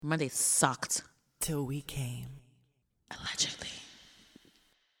Monday sucked. Till we came. Allegedly.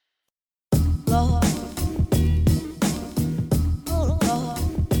 Lord. Oh, Lord.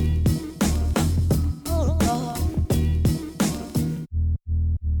 Oh, Lord.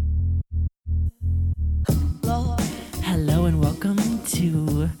 Lord. Hello and welcome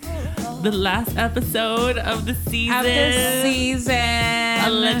to the last episode of the season. Of the season.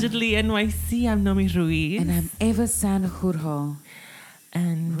 Allegedly NYC. I'm Nomi Ruiz. And I'm Eva Sanjurjo.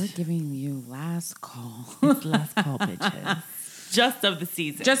 And We're giving you last call. it's last call, bitches. Just of the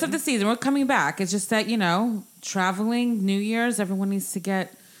season. Just of the season. We're coming back. It's just that, traveling, New Year's, everyone needs to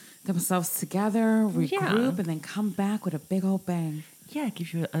get themselves together, regroup, and then come back with a big old bang. Yeah, it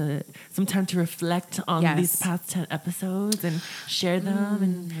gives you some time to reflect on these past 10 episodes and share them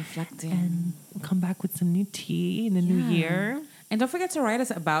and reflecting. And come back with some new tea in the new year. And don't forget to write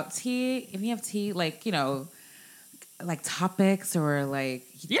us about tea. If you have tea, like topics or or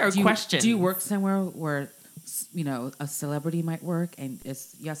questions. Do you work somewhere where, a celebrity might work and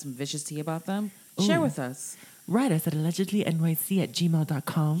you have some vicious tea about them? Share with us. Write us at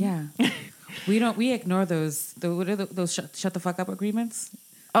allegedlynyc@gmail.com. Yeah. We ignore those shut the fuck up agreements.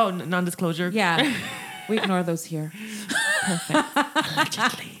 Oh, non-disclosure? Yeah. We ignore those here. Perfect.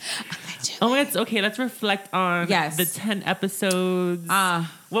 Allegedly. Oh, okay. Let's reflect on the 10 episodes.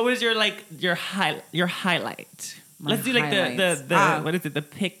 What was your highlight? Let's do the what is it? The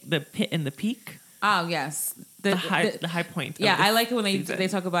pit and the peak. Oh yes, the high point. Yeah, I like it when they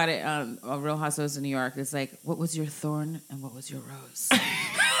talk about it on Real Housewives of New York. It's like, what was your thorn and what was your rose?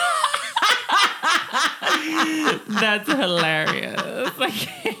 That's hilarious.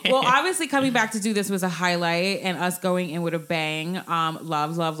 Well, obviously coming back to do this was a highlight, and us going in with a bang.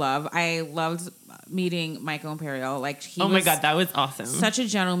 Love. I loved meeting Michael Imperial. Oh my God, that was awesome. Such a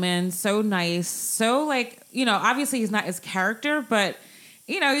gentleman, so nice, so obviously he's not his character, but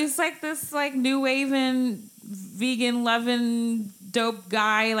he's this new waving, vegan loving, dope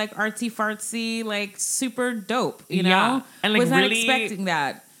guy, artsy fartsy, super dope. Yeah, and was not really expecting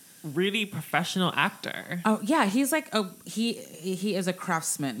that. Really professional actor. Oh yeah, he's he is a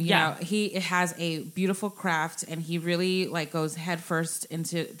craftsman. You know, he has a beautiful craft, and he really goes headfirst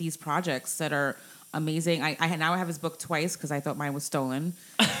into these projects that are amazing. I now have his book twice because I thought mine was stolen.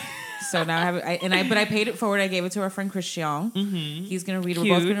 So now I have it, but I paid it forward. I gave it to our friend Christian. Mm-hmm. He's gonna read it.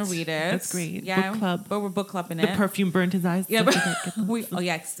 We're both gonna read it. That's great. Yeah, book club. But we're book clubbing it. The perfume burnt his eyes. Yeah,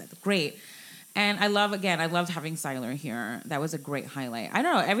 great. And I loved having Siler here. That was a great highlight. I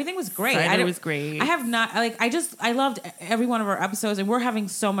don't know. Everything was great. Siler was great. I have not, I loved every one of our episodes, and we're having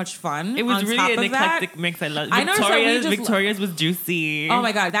so much fun. It was really an eclectic mix. I love Victoria's was juicy. Oh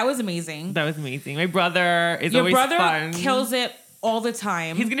my God, that was amazing. My brother is always fun. Your brother kills it all the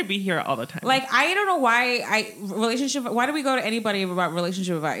time. He's gonna be here all the time. I don't know why why do we go to anybody about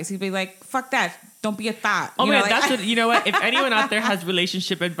relationship advice? He'd be like, fuck that. Don't be a thought. Oh man, you know what? If anyone out there has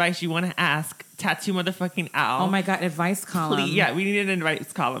relationship advice you want to ask, Tattoo motherfucking Al. Oh my God, advice column. Please, yeah, we need an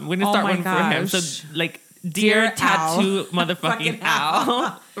advice column. We're gonna start one for him. So Dear Tattoo motherfucking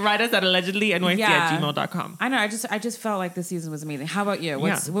Al. Write us at allegedlynyc@gmail.com. I know. I just felt like this season was amazing. How about you?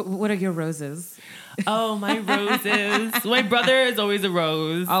 What are your roses? Oh, my roses. My brother is always a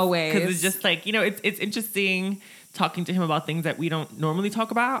rose. Always. Because it's just it's interesting talking to him about things that we don't normally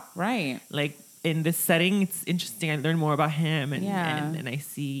talk about. Right. In this setting, it's interesting. I learn more about him, and I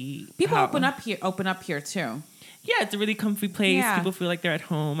see people open up here too. Yeah, it's a really comfy place. Yeah. People feel like they're at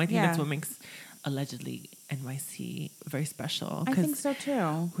home. I think that's what makes Allegedly NYC very special. I think so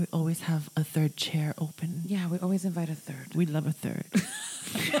too. We always have a third chair open. Yeah, we always invite a third. We love a third.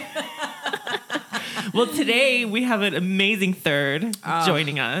 Well, today we have an amazing third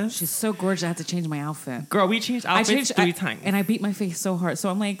joining us. She's so gorgeous. I had to change my outfit. Girl, we changed outfits 3 times. And I beat my face so hard. So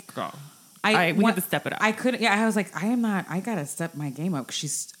I'm like... Girl. We had to step it up. I couldn't... Yeah, I was like, I got to step my game up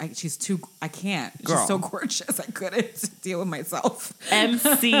because she's too... I can't. Girl. She's so gorgeous. I couldn't deal with myself.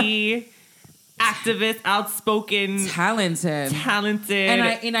 MC... activist, outspoken, talented,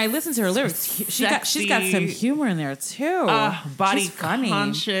 and I listened to her lyrics. She's got some humor in there too. Body She's funny.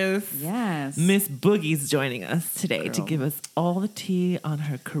 conscious. Yes, Miss Boogie's joining us today to give us all the tea on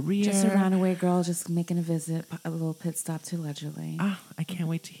her career. Just a runaway girl, just making a visit, a little pit stop to Allegedly. I can't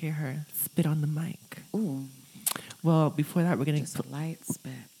wait to hear her spit on the mic. Ooh. Well, before that, we're gonna just a light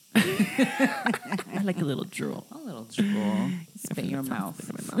spit. I like a little drool. A little drool. Spit in your mouth.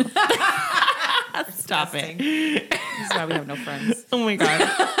 Stop it. This is why we have no friends. Oh my God.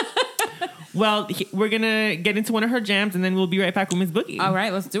 Well, we're going to get into one of her jams and then we'll be right back with Miss Boogie. All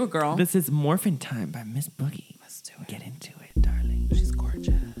right, let's do it, girl. This is Morphin' Time by Miss Boogie. Let's do it. Get into it, darling. She's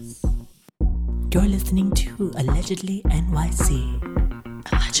gorgeous. You're listening to Allegedly NYC.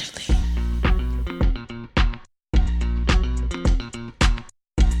 Allegedly.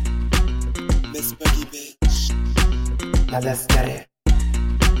 Miss Boogie bitch. Now let's get it.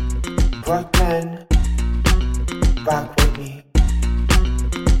 Brooklyn, rock with me.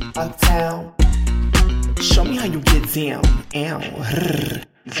 Uptown, show me how you get down. Ow.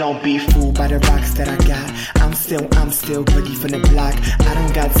 Don't be fooled by the rocks that I got. I'm still Boogie from the block. I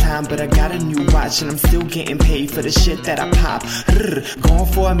don't got time, but I got a new watch, and I'm still getting paid for the shit that I pop. Gone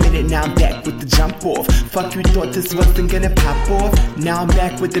for a minute, now I'm back with the jump off. Fuck, you thought this wasn't gonna pop off? Now I'm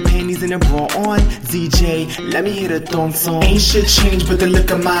back with the panties and the bra on. DJ, let me hit a thong song. Ain't shit changed but the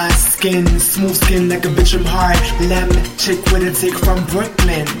look of my skin. Smooth skin like a bitch from Harlem. Chick with a dick from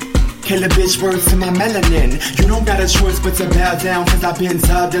Brooklyn. Kill a bitch, words to my melanin. You don't got a choice but to bow down, cause I've been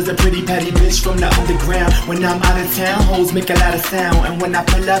dubbed as a pretty petty bitch from the underground. When I'm out of town, hoes make a lot of sound, and when I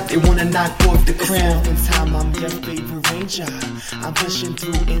pull up, they wanna knock off the crown. In time, I'm your favorite ranger. I'm pushing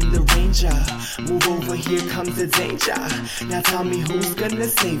through in the Ranger. Move over, here comes the danger. Now tell me who's gonna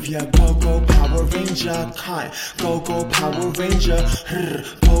save ya. Go, go, Power Ranger. Cunt. Go, go, Power Ranger.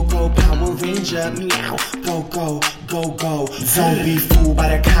 Go, go, Power Ranger. Meow. Go, go, go, go. Don't be fooled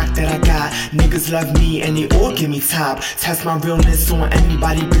by the cock that I got. Niggas love me and they all give me top. Test my realness on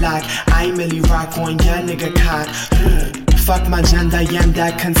anybody block. I merely rock on your nigga cock. Fuck my gender, I'm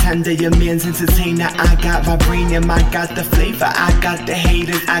that contender. Your man's entertainer. I got vibranium, I got the flavor, I got the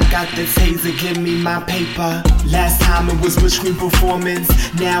haters, I got the taser. Give me my paper. Last time it was witch queen performance,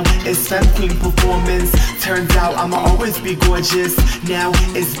 now it's femme queen performance. Turns out I'ma always be gorgeous. Now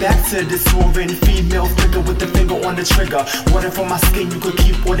it's back to the soaring female figure with the finger on the trigger. Water for my skin, you could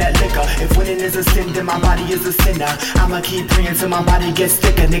keep all that liquor. If winning is a sin, then my body is a sinner. I'ma keep praying till my body gets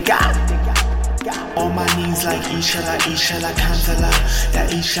thicker, nigga. On my knees like Ishala, Ishala, Kantala. The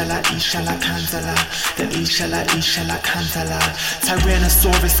Ishala, Ishala, Kantala. The Ishala, Ishala, Kantala.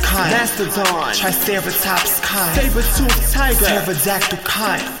 Tyrannosaurus kind. Mastodon. Triceratops kind. Saber-toothed tiger. Pterodactyl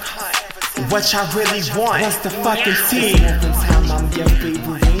kind. What y'all really want? What's the fucking team? It's time, I'm your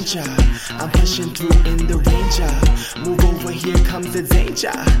favorite ranger. I'm pushing through in the Ranger. Move over, here comes the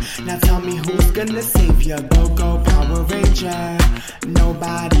danger. Now tell me who's gonna save ya. Go, go, Power Ranger.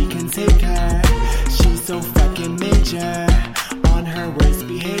 Nobody can take her. She's so fucking major. On her worst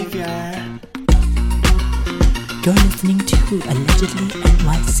behavior. You're listening to Allegedly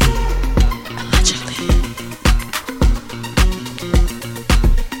NYC. Allegedly.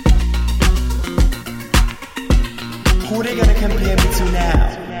 Who they gonna compare me to now?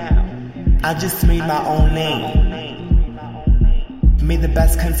 I just made my own name. Made the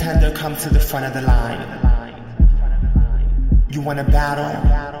best contender come to the front of the line. You wanna battle?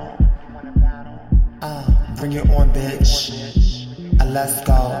 Bring it on, bitch. Let's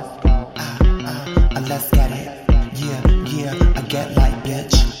go. Let's get it. Yeah, I get like,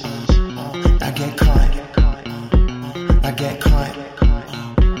 bitch. I get cunt. I get cunt.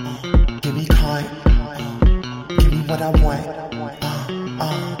 Give me cunt. Give me what I want.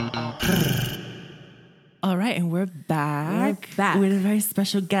 All right, and we're back. With a very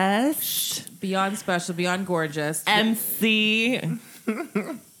special guest. Beyond special, beyond gorgeous. MC.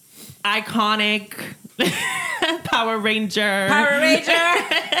 Iconic. Power Ranger. Power Ranger.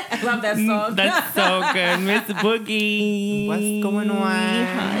 I love that song. That's so good. Miss Boogie. What's going on?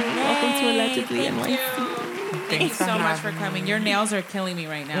 Hi. Welcome to Allegedly NYC. Thank you so much for coming. Your nails are killing me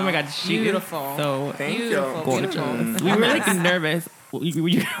right now. Oh my God, she beautiful. So beautiful, gorgeous. Beautiful. We were like nervous.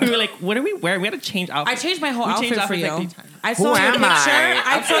 We were like, what are we wearing? We had to change outfits. I changed my whole outfit for you. Like I saw your picture.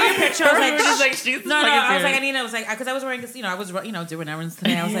 I saw your picture. I was like, just like she's no. I was like, I was like, because I was wearing this. I was doing errands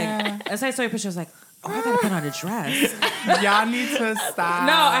today. I was like, as I saw your picture, I was like, oh, I gotta put on a dress. Y'all need to stop.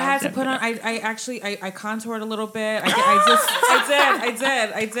 No, I had to put on. I contoured a little bit. I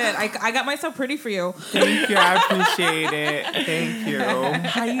did. I got myself pretty for you. Thank you. I appreciate it. Thank you.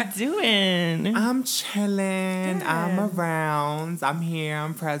 How you doing? I'm chilling. Good. I'm around. I'm here.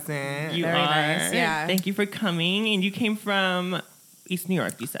 I'm present. You Very are. nice. Yeah. Thank you for coming. And you came from East New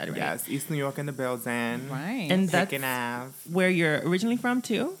York, you said, right? Yes, East New York in the building. Right. And that's Picking Ave. Where you're originally from,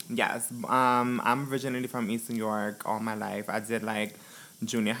 too? Yes. I'm originally from East New York all my life. I did like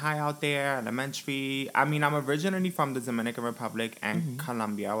junior high out there, elementary. I mean, I'm originally from the Dominican Republic and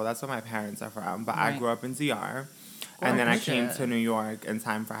Colombia. Well, that's where my parents are from. But I grew up in DR. And then I came to New York in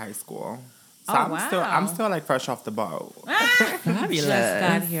time for high school. So I'm still like fresh off the boat. Fabulous. Just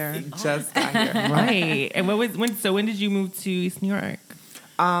got here. Just got here. Right. And when did you move to East New York?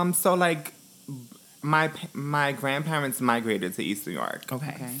 So like my grandparents migrated to East New York.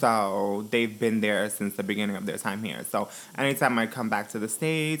 Okay. So they've been there since the beginning of their time here. So anytime I come back to the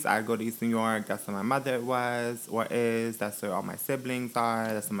States, I go to East New York. That's where my mother was or is. That's where all my siblings are.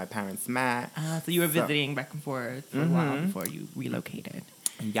 That's where my parents met. So you were visiting back and forth for a while before you relocated.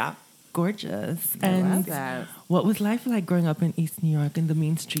 Yep. Gorgeous. I And love that. what was life like growing up in East New York in the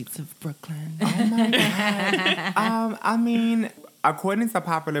mean streets of Brooklyn? Oh my God. I mean, according to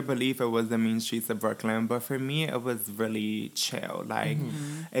popular belief, it was the mean streets of Brooklyn, but for me, it was really chill. Like,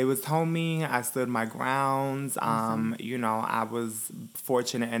 it was homey. I stood my grounds. You know, I was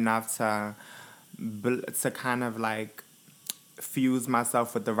fortunate enough to kind of like fuse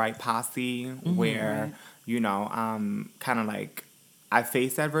myself with the right posse where, you know, kind of like I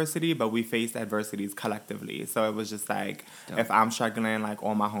faced adversity, but we faced adversities collectively. So it was just like, if I'm struggling, like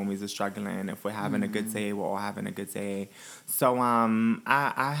all my homies are struggling. If we're having a good day, we're all having a good day. So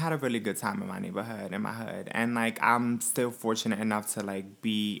I had a really good time in my neighborhood, in my hood. And like, I'm still fortunate enough to like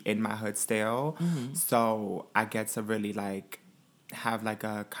be in my hood still. So I get to really like have like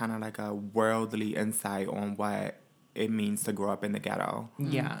a kind of like a worldly insight on what it means to grow up in the ghetto.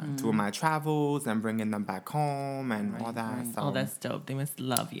 Yeah. Through my travels and bringing them back home and all that. So. Oh, that's dope. They must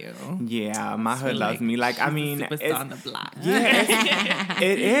love you. Yeah, my hood loves me. Like, I mean, superstar on the block. Yeah,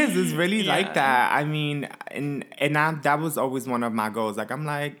 it is. It's really like that. I mean, that was always one of my goals. Like, I'm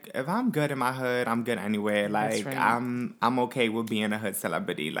like, if I'm good in my hood, I'm good anywhere. Like, right. I'm okay with being a hood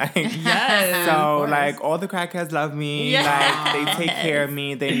celebrity. Like, Yes. so like all the crackheads love me. Yeah. Like, they take care of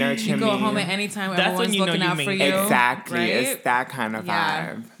me. They nurture me. You go home at any time. That's when Everyone's you know looking you out made for it. you. Exactly. Right? It's that kind of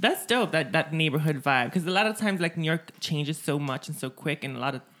Yeah. vibe. That's dope, that neighborhood vibe. Because a lot of times, like, New York changes so much and so quick, and a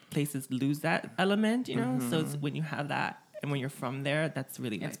lot of places lose that element, you know? So it's when you have that, and when you're from there, that's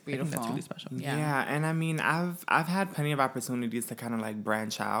really It's nice. I think beautiful. that's really special. Yeah. And I mean, I've had plenty of opportunities to kind of like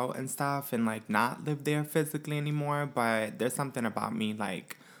branch out and stuff and like not live there physically anymore, but there's something about me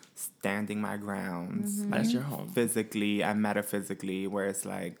like standing my grounds, like That's your home. physically and metaphysically, where it's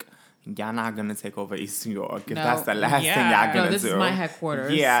like, y'all not gonna take over East New York if No. that's the last Yeah. thing y'all gonna No, this do. is my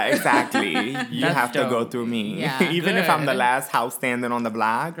headquarters. Yeah, exactly. You That's have to go dope. through me. Yeah. Even if I'm the Good. last house standing on the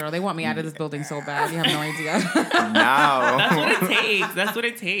block. Girl, they want me out of this building so bad. You have no idea. No. That's what it takes. That's what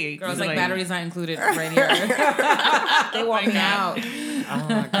it takes. Girl, it's It's like batteries not included right here. They want me out.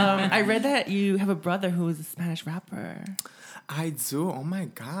 I read that you have a brother who is a Spanish rapper. I do. Oh my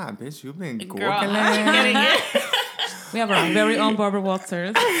God, bitch, you've been Girl, Googling. I'm getting it. We have our very own Barbara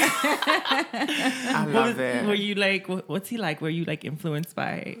Walters. I love it. Were you like, what's he like? Were you like influenced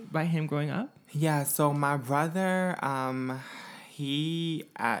by him growing up? Yeah, so my brother,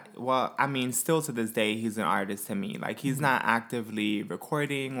 still to this day, he's an artist to me. Like, he's not actively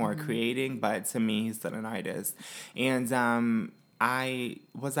recording or creating, but to me, he's still an artist. And I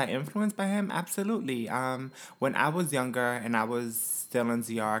influenced by him? Absolutely. When I was younger and I was still in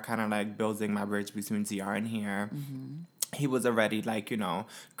ZR, kind of like building my bridge between ZR and here, he was already like, you know,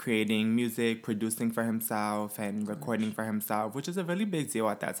 creating music, producing for himself and recording for himself, which is a really big deal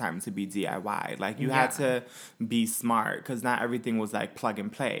at that time to be DIY. Like, you had to be smart because not everything was like plug and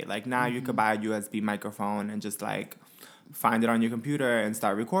play. Like, now you could buy a USB microphone and just like find it on your computer and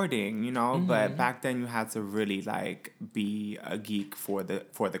start recording, you know? But back then you had to really like be a geek for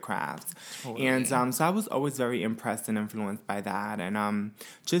the craft. Totally. And so I was always very impressed and influenced by that. And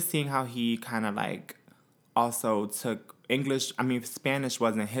just seeing how he kind of like also took Spanish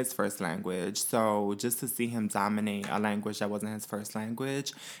wasn't his first language. So just to see him dominate a language that wasn't his first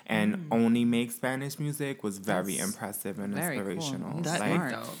language and only make Spanish music was very impressive and inspirational. Cool. That's Like,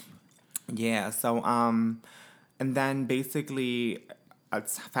 smart. yeah, so and then basically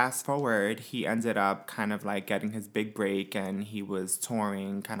fast forward, he ended up kind of like getting his big break and he was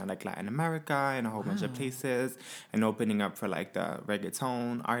touring kind of like Latin America and a whole bunch of places and opening up for like the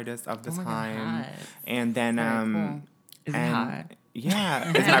reggaeton artists of the time. God. And then cool. Is it hot?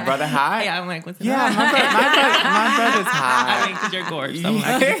 Yeah, is my brother hot? Yeah, I'm like, what's it Yeah, my brother's hot. I mean, because you're gorgeous. So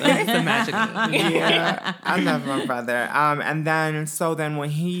I'm just imagining. Yeah, I love my brother. And then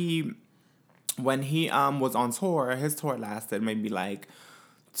when he was on tour, his tour lasted maybe like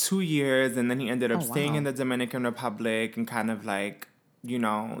 2 years, and then he ended up staying in the Dominican Republic and kind of like, you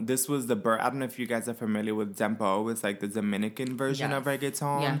know, this was the birth. I don't know if you guys are familiar with Dembow. It's like the Dominican version of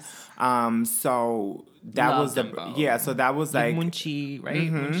reggaeton. Yes. So that Love was the them both. so that was like Munchie,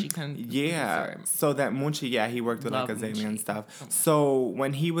 right? Munchie kind of So that Munchie, he worked with Love like Azalea and Munchie. stuff. So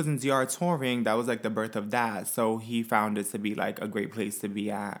when he was in ZR touring, that was like the birth of that. So he found it to be like a great place to be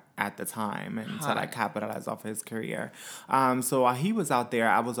at the time and to like capitalize off his career. So while he was out there,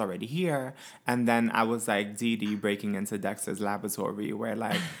 I was already here, and then I was like Dee Dee breaking into Dexter's laboratory, where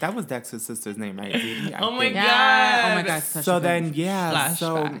like that was Dexter's sister's name, right? Dee Dee. Oh my think. God. Yeah. Oh my God. Such So a good then,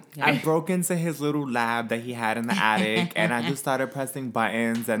 so flashback. I broke into his little lab that he had in the attic, and I just started pressing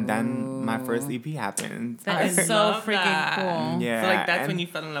buttons, and then my first EP happened. That is so love freaking that. cool. Yeah, So like that's and- when you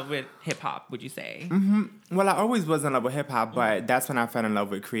fell in love with hip hop, would you say? Well, I always was in love with hip hop, but that's when I fell in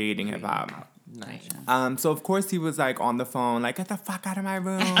love with creating hip hop. Nice. So of course he was like on the phone, like, get the fuck out of my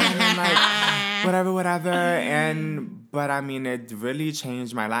room, and like whatever. But I mean, it really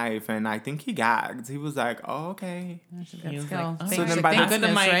changed my life, and I think he gagged. He was like, oh, okay. Let's go. like, oh, Thank so then you- by thank the-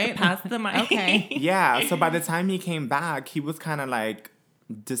 goodness, right? Pass the mic. Okay. Yeah, so by the time he came back, he was kind of like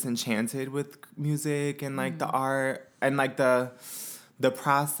disenchanted with music and like the art and like the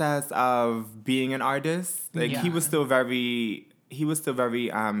process of being an artist. Like he was still very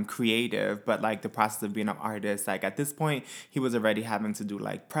creative, but like the process of being an artist, like at this point he was already having to do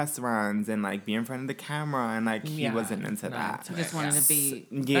like press runs and like be in front of the camera, and like he wasn't into that. He just wanted to be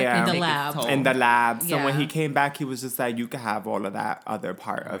Yeah. in the lab. In the lab. So when Yeah. he came back, he was just like, you can have all of that other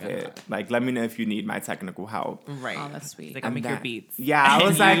part of it. Like, let me know if you need my technical help. Right. Oh, that's sweet. Like, I'll make your That- beats. Yeah, I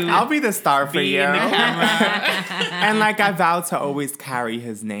was like, You I'll be the star for be you. in the camera. And like, I vowed to always carry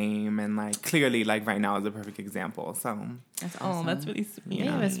his name, and like, clearly, like right now is a perfect example. So That's Oh, awesome. that's really sweet. You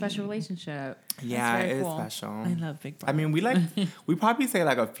have a special relationship. yeah, very it is cool. special. I love Big Brother. I mean, we probably say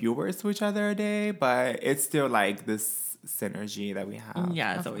like a few words to each other a day, but it's still like this synergy that we have.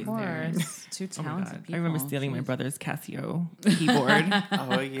 Yeah, it's Of always there. course. Two Oh my talented God. people. I remember stealing my Jeez. brother's Casio keyboard.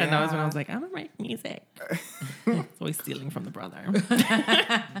 Oh yeah. And that was when I was like, I'm gonna write music. It's always stealing from the brother.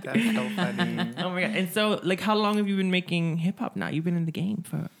 That's so funny. Oh my God. And so, like, how long have you been making hip hop now? You've been in the game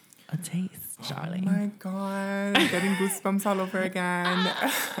for a taste, Charlie. Oh my god, getting goosebumps all over again.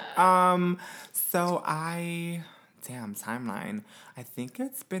 So damn timeline. I think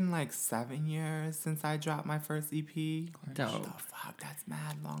it's been like 7 years since I dropped my first EP. Dope. The fuck, that's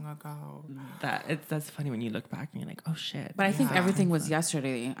mad long ago. That's funny when you look back and you're like, oh shit. But I think Yeah. everything was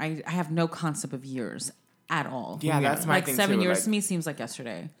yesterday. I have no concept of years at all. Yeah, that's my like thing 7 too, years like- to me seems like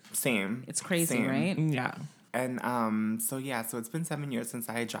yesterday. Same. It's crazy, Same. right? Yeah. And so it's been 7 years since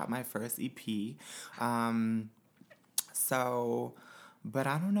I dropped my first EP. But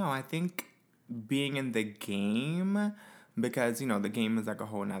I don't know. I think being in the game, because the game is like a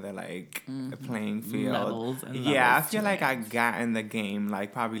whole nother like playing field. Levels and Yeah, I levels feel to like it. I got in the game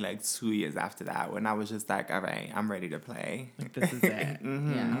like probably like 2 years after that, when I was just like, all right, I'm ready to play. Like, this is it. Yeah.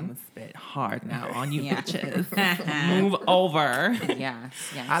 I'm gonna spit hard now on you Yeah. bitches. Move over. Yes,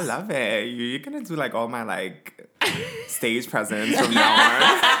 yes. I love it. You're gonna do like all my like stage presence from now on.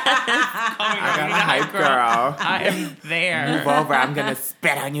 I got a hype girl. I am there. Move over. I'm gonna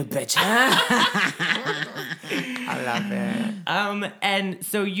spit on you, bitch. I love it. And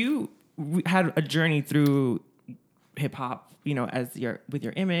so you had a journey through hip hop, as with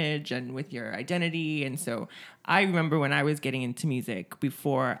your image and with your identity. And so I remember when I was getting into music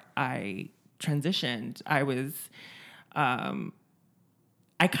before I transitioned,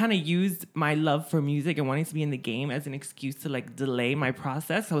 I kind of used my love for music and wanting to be in the game as an excuse to like delay my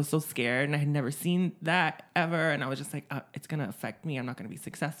process. I was so scared and I had never seen that ever. And I was just like, it's going to affect me. I'm not going to be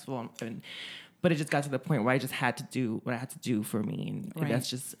successful. But it just got to the point where I just had to do what I had to do for me. And Right. that's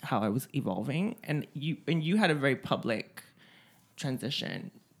just how I was evolving. And you had a very public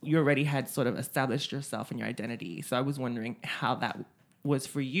transition. You already had sort of established yourself and your identity. So I was wondering how that was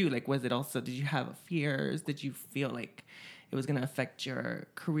for you. Like, was it also, did you have fears? Did you feel like it was going to affect your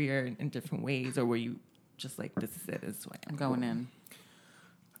career in different ways? Or were you just like, this is it, this is what I'm going in.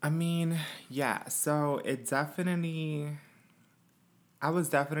 I mean, yeah. So I was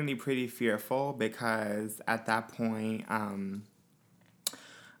definitely pretty fearful, because at that point, I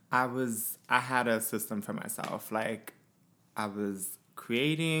had a system for myself. Like, I was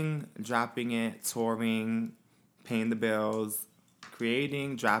creating, dropping it, touring, paying the bills,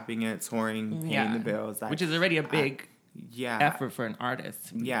 creating, dropping it, touring, paying the bills. Like, which is already a big yeah effort for an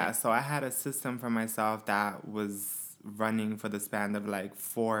artist. Yeah, so I had a system for myself that was running for the span of like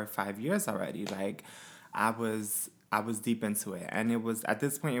 4 or 5 years already. Like, I was I was deep into it. And it was, at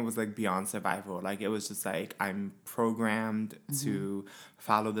this point, it was like beyond survival. Like, it was just like, I'm programmed to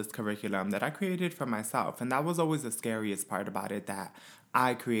follow this curriculum that I created for myself. And that was always the scariest part about it, that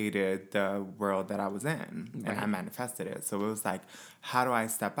I created the world that I was in and I manifested it. So it was like, how do I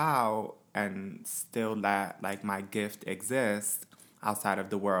step out and still let like my gift exist outside of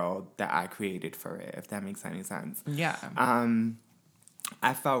the world that I created for it, if that makes any sense? Yeah.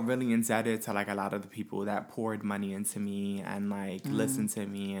 I felt really indebted to like a lot of the people that poured money into me and like listened to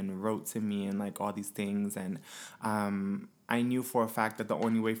me and wrote to me and like all these things. And I knew for a fact that the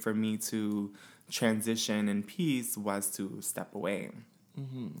only way for me to transition in peace was to step away.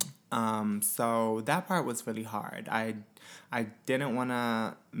 So that part was really hard. I didn't want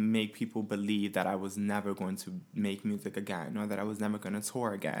to make people believe that I was never going to make music again or that I was never going to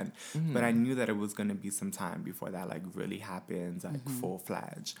tour again. But I knew that it was going to be some time before that like really happens, like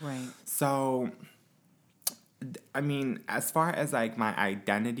full-fledged. Right. So, I mean, as far as like my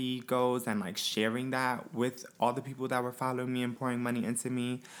identity goes and like sharing that with all the people that were following me and pouring money into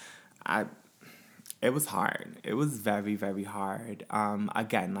me, it was hard. It was very, very hard.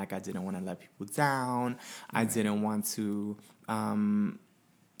 Again, like I didn't want to let people down. I didn't want to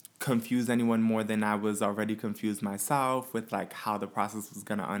confuse anyone more than I was already confused myself with like how the process was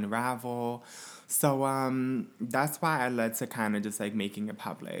gonna unravel. So that's why I led to kind of just like making it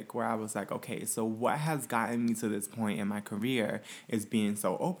public, where I was like, okay, so what has gotten me to this point in my career is being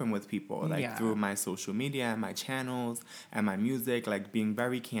so open with people, like through my social media and my channels and my music, like being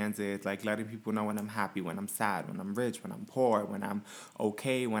very candid, like letting people know when I'm happy, when I'm sad, when I'm rich, when I'm poor, when I'm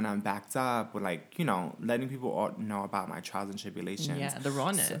okay, when I'm backed up, or like, you know, letting people all know about my trials and tribulations. Yeah, the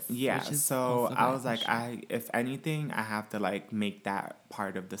rawness. So I was like, if anything, I have to like make that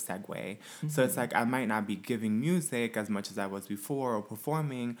part of the segue. So it's like I might not be giving music as much as I was before or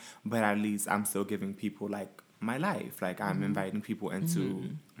performing, but at least I'm still giving people like my life. Like I'm inviting people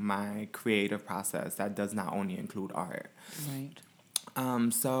into my creative process that does not only include art. Right.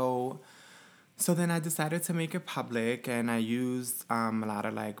 So then I decided to make it public, and I used a lot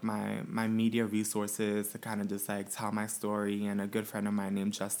of like my media resources to kind of just like tell my story. And a good friend of mine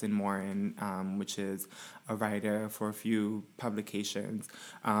named Justin Morin, which is a writer for a few publications,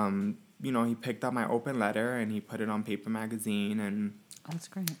 you know, he picked up my open letter and he put it on Paper Magazine, and That's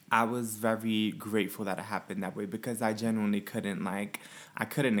great. I was very grateful that it happened that way, because I genuinely couldn't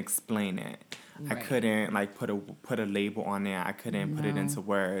explain it. Right. I couldn't like put a label on it. I couldn't put it into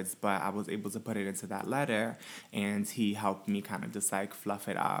words, but I was able to put it into that letter, and he helped me kind of just like fluff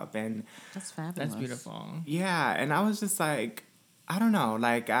it up. And That's fabulous. That's beautiful. yeah, and I was just like, I don't know,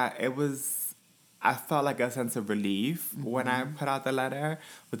 like I felt like a sense of relief when I put out the letter,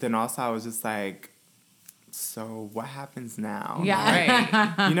 but then also I was just like, so what happens now?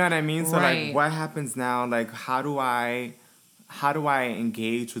 Yeah. Right. You know what I mean? So Right. like, what happens now? Like, how do I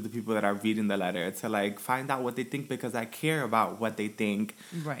engage with the people that are reading the letter to like find out what they think, because I care about what they think.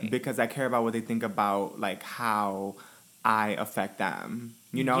 Right. Because I care about what they think about like how I affect them.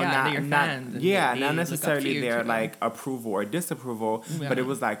 You know, Yeah, they're your fans, and they not look up to necessarily you their too. like approval or disapproval, but Yeah. it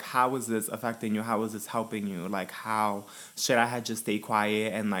was like, how is this affecting you? How is this helping you? Like, how should I have just stayed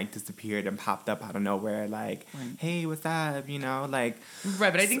quiet and like disappeared and popped up out of nowhere? Like, hey, what's up? You know, like,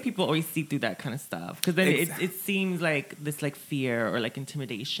 Right, but I think people always see through that kind of stuff, because then it seems like this like fear or like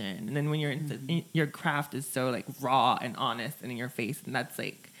intimidation, and then when you're in your craft is so like raw and honest and in your face, and that's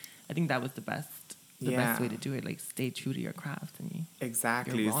like, I think that was the best way to do it. Like, stay true to your craft and you.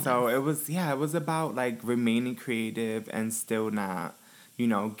 Exactly. Your So rawness. it was about like remaining creative and still not, you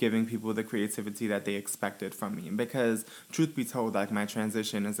know, giving people the creativity that they expected from me. Because truth be told, like my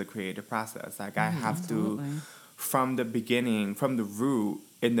transition is a creative process. Like I have to, from the beginning, from the root,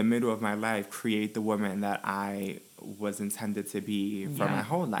 in the middle of my life, create the woman that I was intended to be for my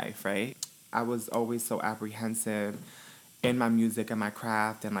whole life, right? I was always so apprehensive in my music and my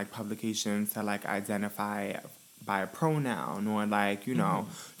craft and like publications to like identify by a pronoun or like, you know,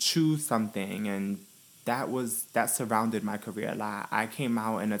 choose something. And that surrounded my career a lot. I came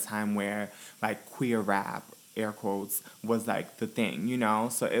out in a time where like queer rap, air quotes, was like the thing, you know?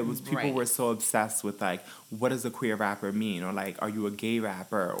 So it was, people were so obsessed with like, what does a queer rapper mean? Or like, are you a gay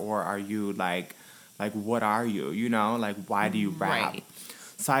rapper? Or are you like what are you? You know, like, why do you rap? Right.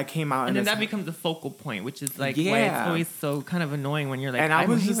 So I came out and then this- that becomes a focal point, which is like why Yeah. it's always so kind of annoying when you're like, And I I'm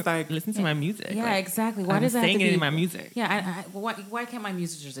was here, just like- listen to my music. Yeah, Like, exactly. Why I'm does that have to saying it be in my music? Yeah, why can't my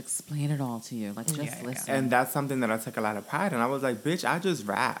music just explain it all to you? Like, just Yeah, yeah. listen. And that's something that I took a lot of pride in. I was like, bitch, I just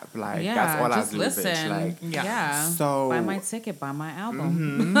rap. Like, yeah, that's all just I do, listen. bitch. Like, yeah. So- buy my ticket, buy my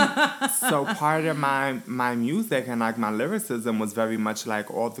album. so part of my music and like my lyricism was very much like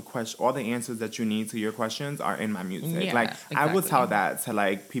all the answers that you need to your questions are in my music. Yeah, like I would exactly. tell that to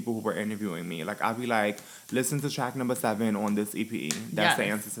like people who were interviewing me. Like I'd be like, listen to track number 7 on this EP. That's the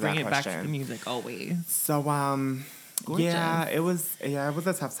Yes, answer to bring that it question. back to the music always. So Gorgeous. yeah, it was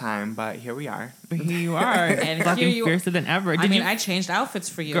a tough time, but here we are. But here you are, And and here fucking you- fiercer than ever. I mean, I changed outfits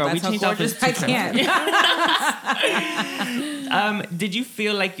for you. Girl, we That's how changed gorgeous outfits I 2 times. can. Did you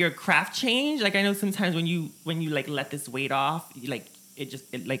feel like your craft changed? Like I know sometimes when you like let this weight off, like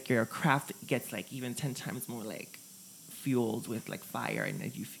it like your craft gets like even 10 times more like fueled with like fire, and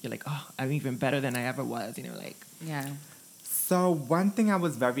then you feel like, oh, I'm even better than I ever was. You know, like Yeah. So one thing I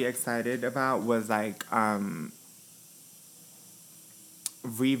was very excited about was like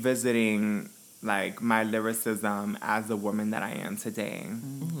revisiting like my lyricism as the woman that I am today,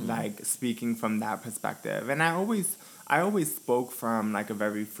 like speaking from that perspective. And I always spoke from like a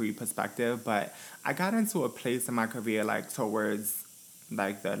very free perspective, but I got into a place in my career like towards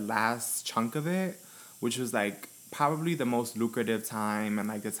like the last chunk of it, which was like probably the most lucrative time and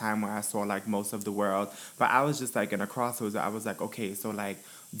like the time where I saw like most of the world. But I was just like in a crossroads. I was like, okay, so like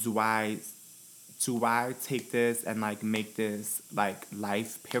do I take this and like make this like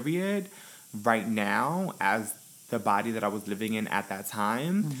life period right now as the body that I was living in at that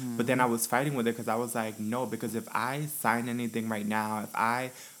time? But then I was fighting with it because I was like, no, because if I sign anything right now, if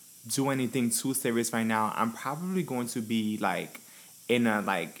I do anything too serious right now, I'm probably going to be like in a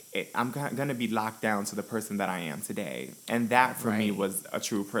like I'm gonna be locked down to the person that I am today, and that for me Right. was a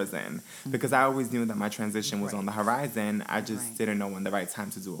true prison because I always knew that my transition was Right. on the horizon. I just Right. didn't know when the right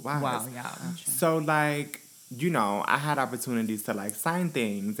time to do it was. wow, yeah. So like, you know, I had opportunities to like sign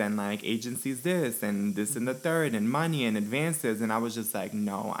things and like agencies this and the third and money and advances, and I was just like,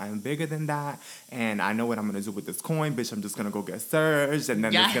 no, I'm bigger than that, and I know what I'm gonna do with this coin, bitch. I'm just gonna go get surged, and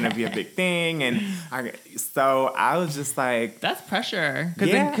then it's gonna be a big thing, and so I was just like, That's pressure. Because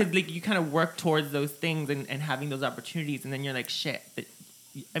Yeah. like you kind of work towards those things and having those opportunities, and then you're like, shit.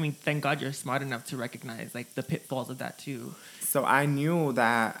 I mean, thank God you're smart enough to recognize like the pitfalls of that too. so I knew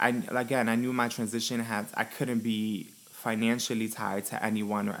that I knew my transition I couldn't be financially tied to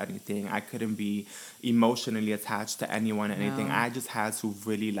anyone or anything. I couldn't be emotionally attached to anyone or anything. No. I just had to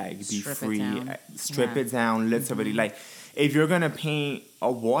really like be Strip it free, down. strip Yeah. it down, literally. Like if you're gonna paint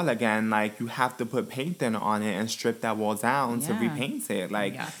a wall again, like you have to put paint thinner on it and strip that wall down to Yeah. repaint it.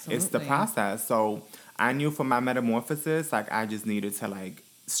 Like Yeah, it's the absolutely. process. So I knew for my metamorphosis, like I just needed to like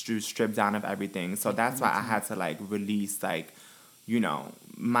strip down of everything. So that's why I had to like release like, you know,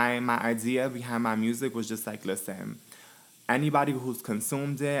 my idea behind my music was just like, listen, anybody who's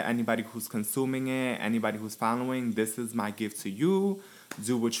consumed it, anybody who's consuming it, anybody who's following, this is my gift to you.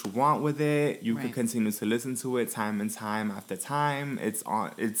 Do what you want with it. You can Right. continue to listen to it time and time after time.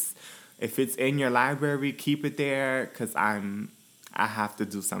 If it's in your library, keep it there because I have to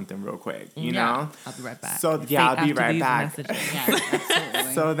do something real quick, you know? I'll be right back. So yeah, I'll be After right these back. messages. Yeah,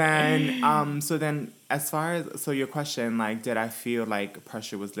 absolutely. So then as far as your question, like, did I feel like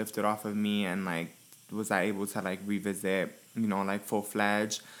pressure was lifted off of me and like was I able to like revisit, you know, like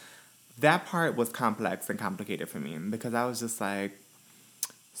full-fledged? That part was complex and complicated for me because I was just like,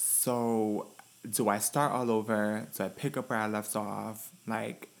 so do I start all over? Do I pick up where I left off?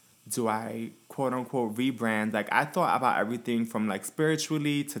 Like, do I quote unquote rebrand? Like I thought about everything from like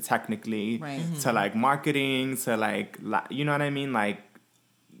spiritually to technically Right. to like marketing to like you know what I mean? Like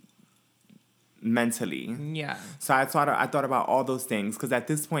mentally. Yeah. So I thought about all those things because at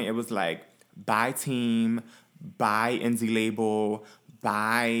this point it was like buy team, buy indie label,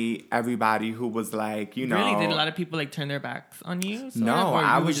 buy everybody who was like, you know. Really? Did a lot of people like turn their backs on you? No, or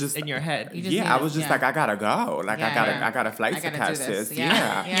I you were was just in your head. You just yeah, I needed- was just yeah. like, I gotta go. Like Yeah. I got a flight I to gotta catch do this. this.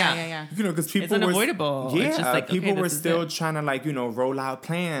 Yeah. Yeah. Yeah. You know, because people It's were unavoidable. Yeah, It's just like, people okay, were this is still it. trying to like, you know, roll out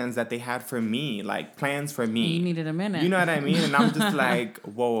plans that they had for me, like plans for me. You needed a minute. You know what I mean? And I'm just like,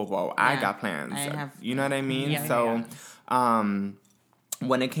 whoa, I Yeah. got plans. I have- You know what I mean? Yeah, So, yeah.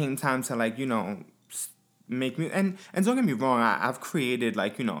 when it came time to like, you know, make me and don't get me wrong, I've created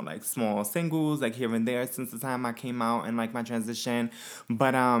like, you know, like small singles like here and there since the time I came out and like my transition,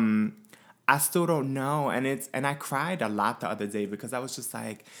 but I still don't know, and I cried a lot the other day because I was just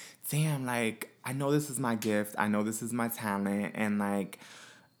like, damn, like I know this is my gift, I know this is my talent, and like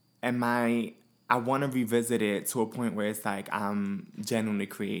I want to revisit it to a point where it's like I'm genuinely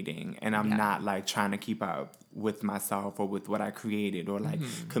creating and I'm not like trying to keep up with myself or with what I created or like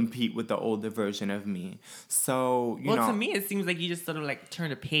compete with the older version of me. So, you know. To me, it seems like you just sort of like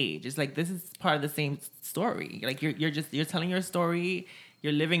turn a page. It's like, this is part of the same story. Like you're telling your story,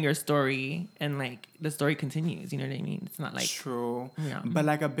 you're living your story, and like the story continues. You know what I mean? It's not like true. Yeah. But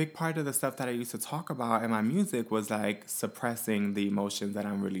like a big part of the stuff that I used to talk about in my music was like suppressing the emotions that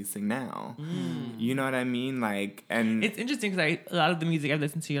I'm releasing now. You know what I mean? Like, and it's interesting because a lot of the music I've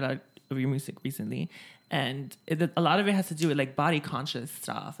listened to, a lot of your music recently, and a lot of it has to do with like body conscious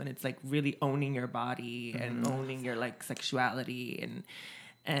stuff, and it's like really owning your body and owning your like sexuality,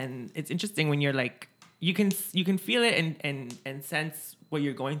 and it's interesting when you're like you can feel it and sense what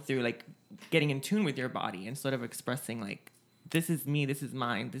you're going through, like getting in tune with your body and sort of expressing like, this is me, this is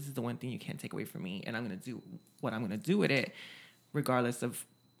mine, this is the one thing you can't take away from me, and I'm gonna do what I'm gonna do with it, regardless of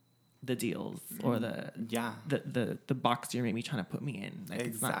the deals or the box you're maybe trying to put me in. Like,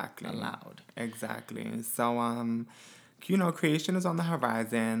 exactly. It's not allowed. Exactly. So you know, creation is on the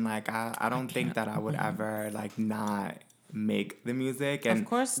horizon. Like I don't think that I would ever like not make the music, and of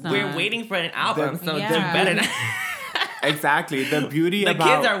course not. We're waiting for an album, so Yeah. do better not. Exactly. The beauty The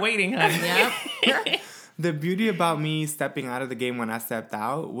about kids are waiting, honey. Yep. the beauty about me stepping out of the game when I stepped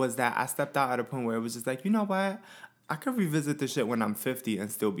out was that I stepped out at a point where it was just like, you know what? I could revisit this shit when I'm 50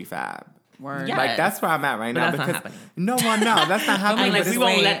 and still be fab. Word. Yeah. Like, that's where I'm at right But now. that's not because happening. No, that's not happening. like, but we it's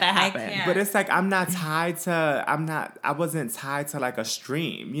won't let that happen. I can't. But it's like I wasn't tied to like a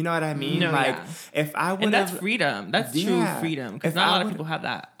stream. You know what I mean? No, like yeah. if I would And have that's freedom. That's true freedom. Because If not a I lot of would- people have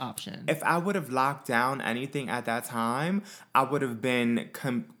that option. if I would have locked down anything at that time, I would have been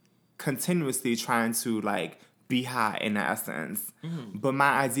continuously trying to like be hot in essence. But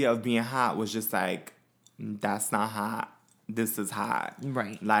my idea of being hot was just like, that's not hot. This is hot.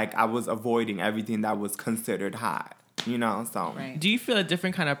 Right. Like I was avoiding everything that was considered hot. You know, so Right. Do you feel a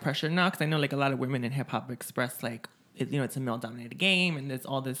different kind of pressure now? Because I know like a lot of women in hip hop express like, it's a male dominated game, and there's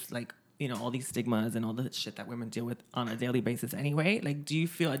all this like, all these stigmas and all the shit that women deal with on a daily basis anyway. Like, do you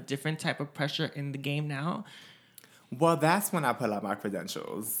feel a different type of pressure in the game now? Well, that's when I pull out my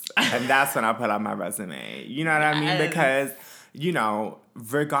credentials. And that's when I pull out my resume. You know what I mean? Yes. Because,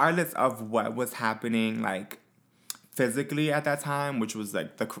 regardless of what was happening, like, physically at that time, which was,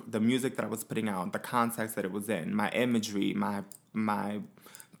 like, the music that I was putting out, the context that it was in, my imagery, my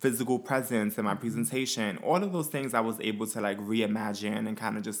physical presence and my presentation, all of those things I was able to, like, reimagine and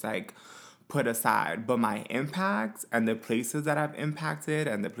kind of just, like, put aside. But my impact and the places that I've impacted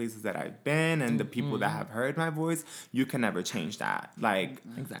and the places that I've been and the people that have heard my voice, you can never change that. Like,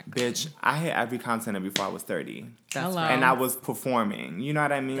 Exactly. bitch, I hit every continent before I was 30. That's Hello. right. And I was performing. You know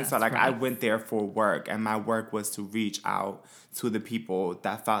what I mean? So, That's like, I right. went there for work, and my work was to reach out to the people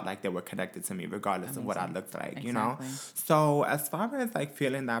that felt like they were connected to me, regardless of what I looked like, you know? Exactly. So, as far as, like,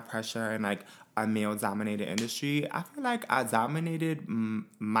 feeling that pressure and, like, a male-dominated industry, I feel like I dominated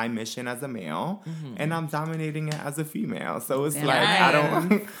my mission as a male, and I'm dominating it as a female. So, it's like, I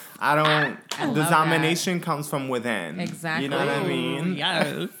don't, the love domination comes from within. Exactly. You know what I mean?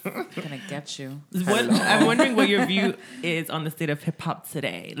 Yes. Gonna get you. I'm wondering what your view is on the state of hip hop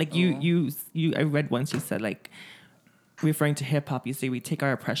today. Like you, I read once you said like, referring to hip hop, you say we take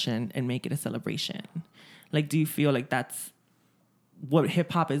our oppression and make it a celebration. Like, do you feel like that's what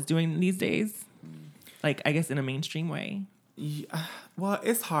hip hop is doing these days? Like, I guess in a mainstream way. Yeah, well,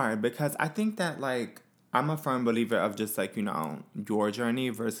 it's hard because I think that, like, I'm a firm believer of just, like, your journey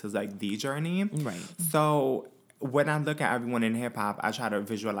versus, like, the journey. Right. So when I look at everyone in hip hop, I try to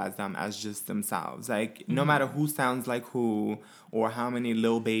visualize them as just themselves. Like, no matter who sounds like who or how many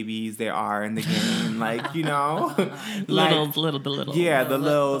little babies there are in the game, like, like, the little. yeah, the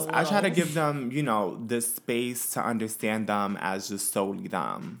Lils. I try to give them, the space to understand them as just solely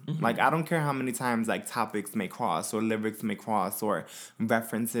them. Like, I don't care how many times, like, topics may cross or lyrics may cross or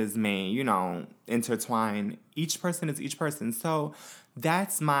references may, intertwine. Each person is each person. So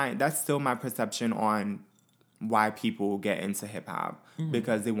that's still my perception on why people get into hip-hop,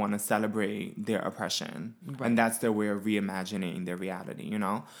 because they want to celebrate their oppression. Right. And that's their way of reimagining their reality, I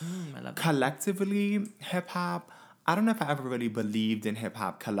love that. Collectively, hip-hop, I don't know if I ever really believed in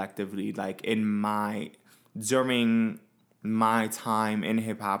hip-hop collectively, like during my time in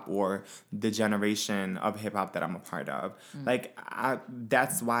hip-hop or the generation of hip-hop that I'm a part of. Like,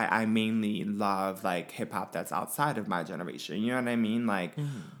 that's why I mainly love, like, hip-hop that's outside of my generation. You know what I mean? Like,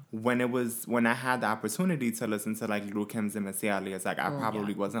 when I had the opportunity to listen to, like, Lil' Kim's and Missy Elliott's, like, I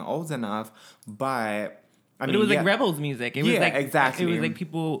probably wasn't old enough, but... But it was like Rebels music. It was like exactly. It was like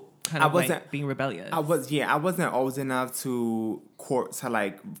people kind of like being rebellious. I wasn't old enough to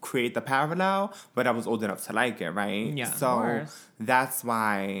create the parallel, but I was old enough to like it, right? Yeah. So that's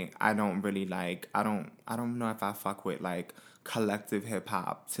why I don't really like. I don't know if I fuck with like collective hip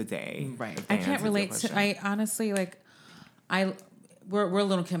hop today. Right. I can't relate to. I honestly like. We're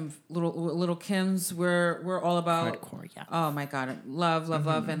Little Kims. We're all about hardcore. Yeah. Oh my god, love,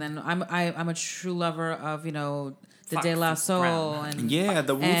 and then I'm a true lover of the De La Soul and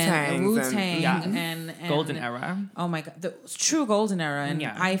the Wu-Tang and golden era. Oh my god, the true golden era, and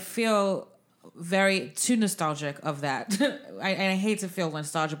I feel very too nostalgic of that. I hate to feel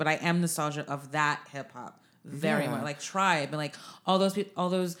nostalgic, but I am nostalgic of that hip hop. Very much like Tribe and like all those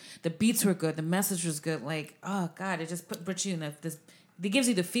the beats were good, the message was good. Like, oh god, it just puts you in this. It gives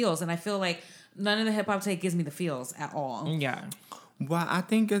you the feels, and I feel like none of the hip hop today gives me the feels at all. Yeah. Well, I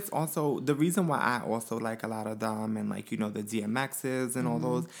think it's also the reason why I also like a lot of them and like the DMXs and all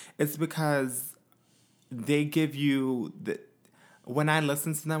those. It's because they give you the when I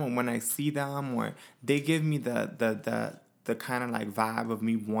listen to them and when I see them, or they give me the kind of like vibe of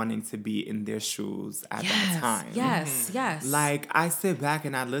me wanting to be in their shoes at that time. Yes. Like, I sit back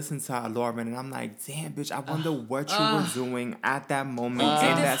and I listen to Lauren and I'm like, damn, bitch, I wonder what you were doing at that moment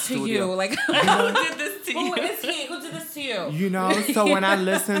in that studio. You? Like, who did this to you? Who is he? Who did this to you? So when I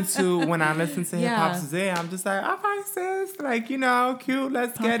listen to hip hop today, I'm just like, okay, sis, like, cute,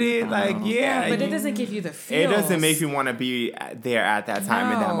 let's get it. Like, yeah. But it doesn't give you the feels. It doesn't make you want to be there at that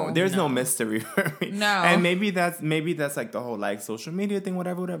time in that moment. There's no mystery for me. No. And maybe that's like the whole like social media thing,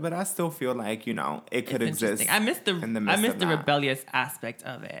 whatever, but I still feel like, it could exist. I miss the rebellious aspect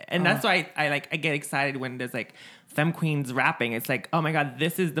of it. And that's why I get excited when there's like femme queens rapping. It's like, oh my god,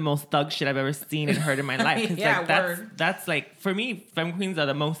 this is the most thug shit I've ever seen and heard in my life. That's like, for me, femme queens are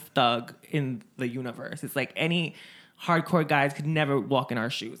the most thug in the universe. It's like any hardcore guys could never walk in our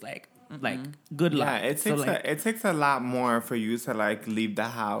shoes. Like good luck. Yeah, it takes a lot more for you to like leave the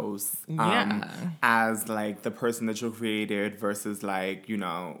house as like the person that you created versus like, you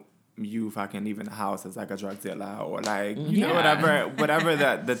fucking leaving the house as like a drug dealer or like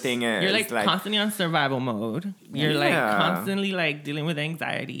whatever the thing is. You're like constantly on survival mode. You're like constantly like dealing with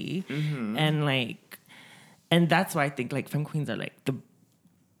anxiety and that's why I think like femme queens are like the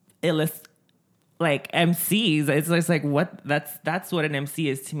illest like MCs. It's like what that's what an MC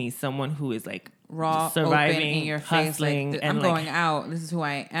is to me. Someone who is like raw, surviving, open in your hustling, face. Like, I'm going out. This is who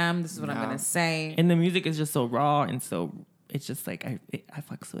I am. This is what I'm gonna say. And the music is just so raw and so. It's just like I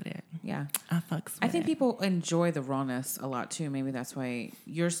fucks with it. Yeah, I fucks with it. I think people enjoy the rawness a lot too. Maybe that's why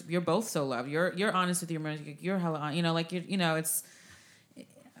you're both so loved. You're honest with your music. You're hella on. It's.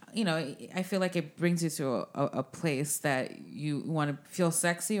 I feel like it brings you to a place that you want to feel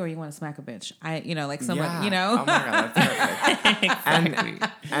sexy or you want to smack a bitch. Like someone, Oh my god, that's perfect. Exactly.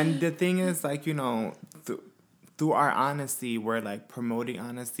 And the thing is, like, through our honesty, we're like promoting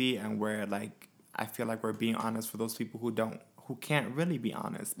honesty, and we're like, I feel like we're being honest for those people who can't really be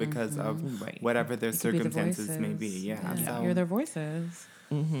honest because of whatever their circumstances may be. Yeah. So you're their voices.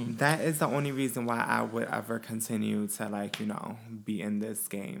 Mm-hmm. That is the only reason why I would ever continue to like, be in this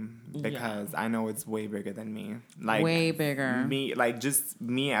game, because I know it's way bigger than me. Like way bigger. Me, like just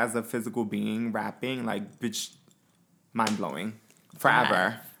me as a physical being rapping, like, bitch, mind blowing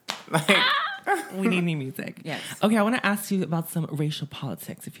forever. Like, we need new music. Yes. Okay, I want to ask you about some racial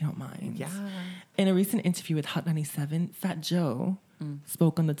politics, if you don't mind. Yeah. In a recent interview with Hot 97, Fat Joe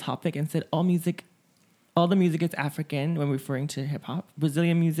spoke on the topic and said all the music is African when referring to hip hop.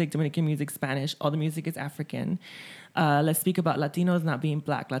 Brazilian music, Dominican music, Spanish, all the music is African. Let's speak about Latinos not being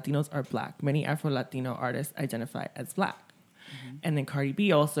black. Latinos are black. Many Afro-Latino artists identify as black. Mm-hmm. And then Cardi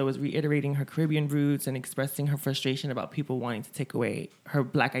B also was reiterating her Caribbean roots and expressing her frustration about people wanting to take away her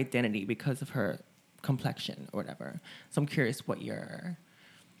black identity because of her complexion or whatever. So I'm curious what your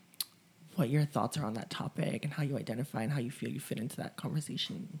thoughts are on that topic and how you identify and how you feel you fit into that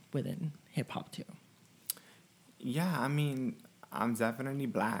conversation within hip hop too. Yeah, I mean, I'm definitely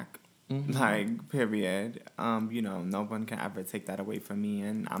black. Mm-hmm. Like, period. No one can ever take that away from me,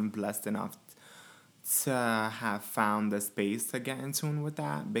 and I'm blessed enough to have found the space to get in tune with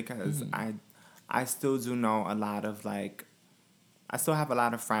that, because I still do know a lot of like, I still have a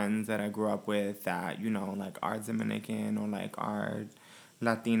lot of friends that I grew up with that, like are Dominican or like are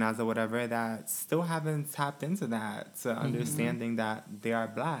Latinas or whatever, that still haven't tapped into that, to understanding that they are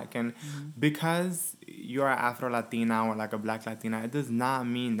black. And because you're an Afro-Latina or like a black Latina, it does not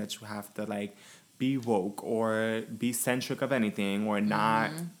mean that you have to like be woke or be centric of anything or not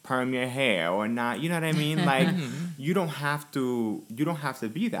perm your hair or not, you know what I mean? Like, you don't have to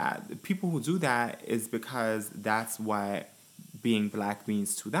be that. The people who do that is because that's what being black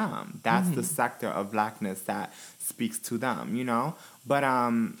means to them. That's the sector of blackness that speaks to them, you know? But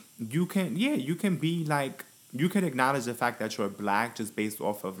you can be like, you can acknowledge the fact that you're black just based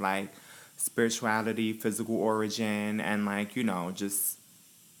off of like spirituality, physical origin, and like, you know, just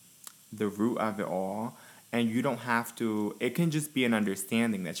the root of it all. And you don't have to, it can just be an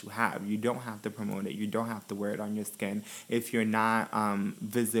understanding that you have. You don't have to promote it. You don't have to wear it on your skin. If you're not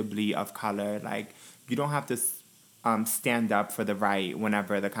visibly of color, like, you don't have to stand up for the right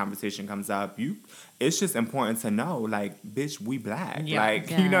whenever the conversation comes up. It's just important to know, like, bitch, we black. Yeah. Like,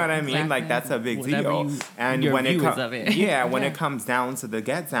 Yeah, you know what I mean? exactly. Like, that's a big Whatever deal. And your when view is of it. yeah, when Yeah. it comes down to the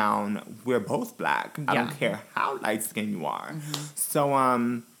get down, we're both black. I Yeah. don't care how light skinned you are. So,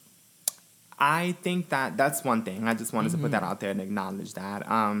 I think that's one thing. I just wanted to put that out there and acknowledge that.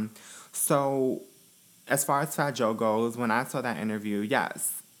 So, as far as Fat Joe goes, when I saw that interview,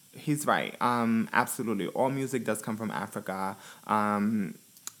 yes, he's right. Absolutely. All music does come from Africa.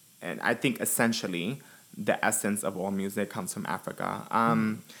 And I think essentially the essence of all music comes from Africa.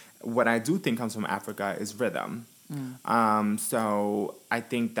 What I do think comes from Africa is rhythm. So I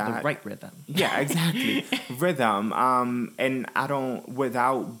think that The right rhythm. yeah, exactly. Rhythm. And I don't,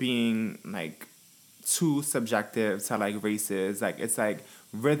 without being like too subjective to like races, like it's like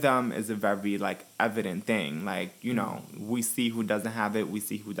rhythm is a very like evident thing. Like, you know, we see who doesn't have it, we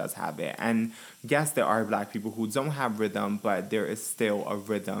see who does have it. And yes, there are black people who don't have rhythm, but there is still a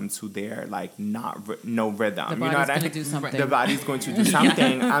rhythm to their like no rhythm. The You know body's what I gonna mean? do something. The body's going to do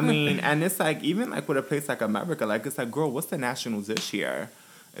something. I mean, and it's like, even like with a place like America, like it's like, girl, what's the national dish here?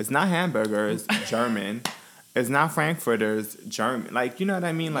 It's not hamburgers, German. It's not Frankfurters, German. Like, you know what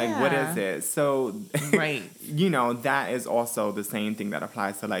I mean? Like, what is Yeah. it? So, Right. you know, that is also the same thing that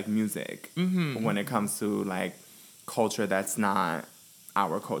applies to like music when it comes to like culture that's not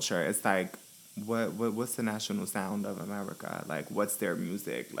our culture. It's like, what's the national sound of America? Like, what's their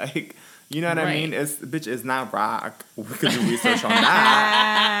music? Like, you know what I mean? It's not rock. We could do research on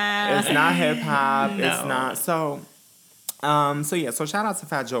that. It's not hip hop. No. It's not so shout out to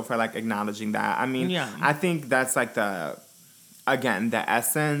Fat Joe for like acknowledging that. I mean, Yeah. I think that's like the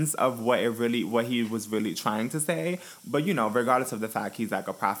essence of what he was really trying to say. But you know, regardless of the fact he's like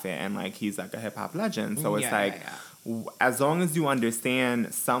a prophet and like he's like a hip hop legend, so it's as long as you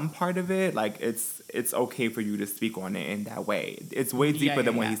understand some part of it, like it's okay for you to speak on it in that way. It's way deeper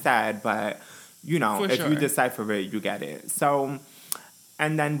than what he said, but you know, For if you sure. decipher it, you get it. So.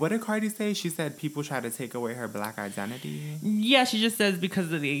 And then what did Cardi say? She said people try to take away her black identity. Yeah, she just says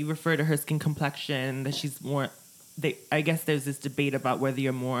because they refer to her skin complexion that she's more. I guess there's this debate about whether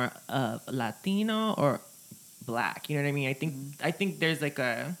you're more Latino or black. You know what I mean? I think there's like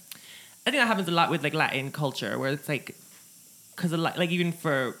I think that happens a lot with like Latin culture where it's like because like even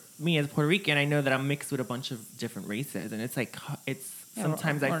for me as Puerto Rican, I know that I'm mixed with a bunch of different races, and it's like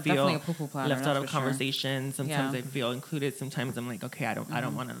sometimes I feel definitely a poo-poo platter, left out that's of for sure. conversation. Sometimes Yeah. I feel included. Sometimes I'm like, okay, I don't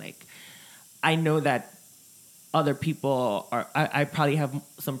want to like. I know that other people are. I probably have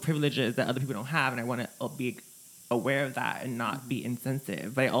some privileges that other people don't have, and I want to be aware of that and not be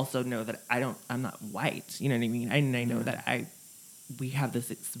insensitive. But I also know that I'm not white. You know what I mean? And I know that we have this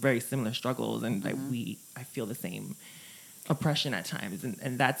very similar struggles, and like I feel the same oppression at times,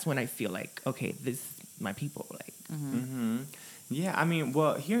 and that's when I feel like, okay, this is my people. Like. Yeah, I mean,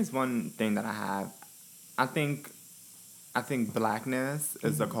 well, here's one thing that I have. I think blackness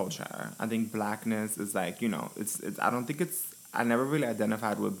is a culture. I think blackness is like, you know, it's I never really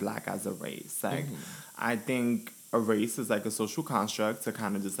identified with black as a race. Like, I think a race is like a social construct to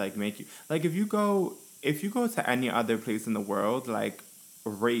kind of just like make you, like if you go to any other place in the world, like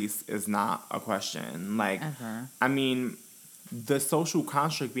race is not a question. Like, Ever. I mean, the social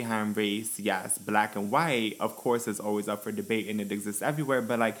construct behind race, yes, black and white, of course, is always up for debate and it exists everywhere.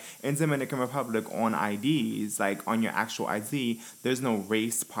 But like in Dominican Republic on IDs, like on your actual ID, there's no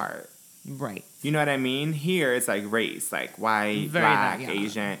race part. Right. You know what I mean? Here it's like race, like white, Very black, that, yeah.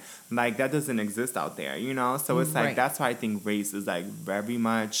 Asian. Like that doesn't exist out there, you know? So it's like, Right. that's why I think race is like very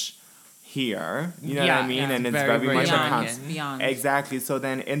much here. You know Yeah, what I mean? yeah, And it's very, very very much a American. constant. Beyond. Exactly. So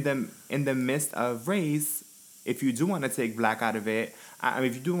then in the midst of race, if you do want to take black out of it, I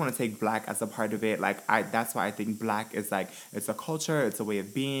mean, if you do want to take black as a part of it, like that's why I think black is like, it's a culture, it's a way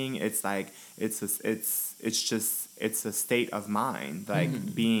of being, it's like it's a state of mind,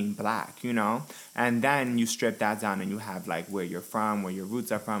 like being black, you know? And then you strip that down and you have like where you're from, where your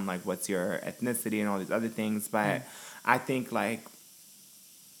roots are from, like what's your ethnicity and all these other things. But I think like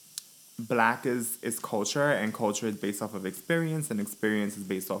black is culture, and culture is based off of experience, and experience is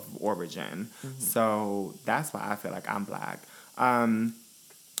based off of origin. So that's why I feel like I'm black.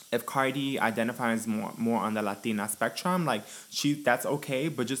 if Cardi identifies more on the Latina spectrum, like that's okay,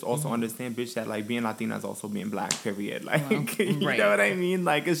 but just also understand, bitch, that like being Latina is also being black, period. Like you know what I mean?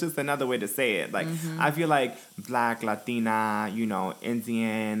 Like it's just another way to say it. Like I feel like black, Latina, you know,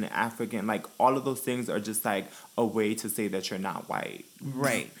 Indian, African, like all of those things are just like a way to say that you're not white.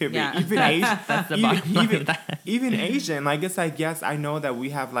 Right. Period. Yeah. Even Asian, That's the bottom line of that. even Asian, like it's like, yes, I know that we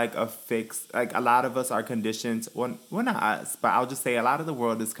have like a fixed, like a lot of us are conditioned, well not us, but I'll just say a lot of the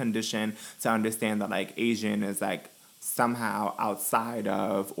world is conditioned to understand that like Asian is like somehow outside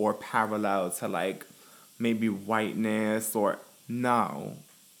of or parallel to like maybe whiteness or no.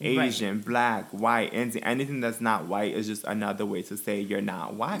 Asian, black, white, Indian, anything that's not white is just another way to say you're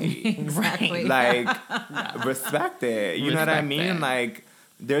not white. Exactly. Like, respect it. You know what I Respect mean? it. Like,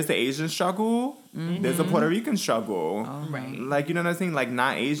 there's the Asian struggle. There's a Puerto Rican struggle. Right. Like, you know what I'm saying? Like,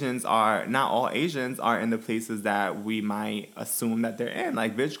 not all Asians are in the places that we might assume that they're in.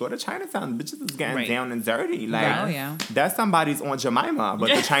 Like, bitch, go to Chinatown. Bitches is getting Right. down and dirty. Like, Oh, yeah. that's somebody's Aunt Jemima, but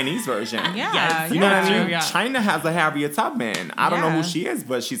the Chinese version. Yeah. Yes. You know what I True, mean? yeah. China has a Harriet Tubman. I don't know Yeah. who she is,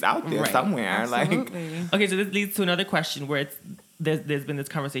 but she's out there Right. somewhere. Like, Absolutely. Okay, so this leads to another question where there's been this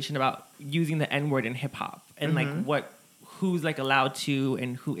conversation about using the N-word in hip hop and like who's like allowed to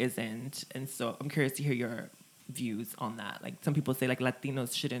and who isn't. And so I'm curious to hear your views on that. Like some people say like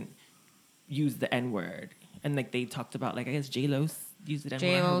Latinos shouldn't use the N-word. And like they talked about like I guess J-Lo used it in one of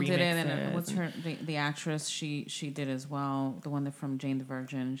J-Lo her did it, remixes. and what's her the actress? She did as well. The one that from Jane the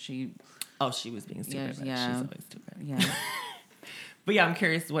Virgin. She Oh, she was being stupid. but Yeah. She's always stupid. yeah. But yeah, I'm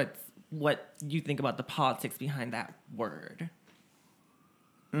curious what you think about the politics behind that word.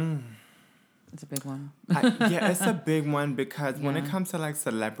 It's a big one. yeah, it's a big one because when it Yeah. comes to like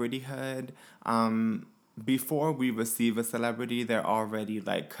celebrityhood, before we receive a celebrity, they're already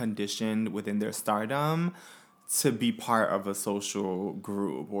like conditioned within their stardom to be part of a social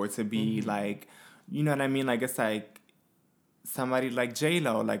group or to be like, you know what I mean? Like it's like somebody like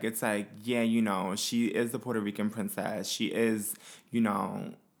J-Lo, like it's like, yeah, you know, she is the Puerto Rican princess. She is, you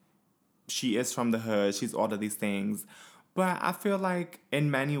know, she is from the hood. She's all of these things. But I feel like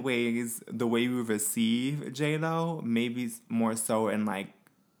in many ways, the way we receive J-Lo, maybe more so in like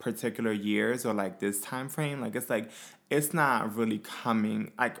particular years or like this time frame, like it's not really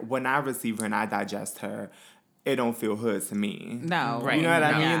coming. Like when I receive her and I digest her, it don't feel hood to me. No, Right. You know what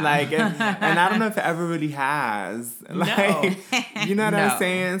I No. mean? Like, and I don't know if it ever really has. Like, you know what No. I'm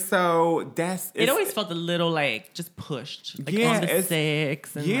saying? So It always felt a little like just pushed, like Yeah, on the it's-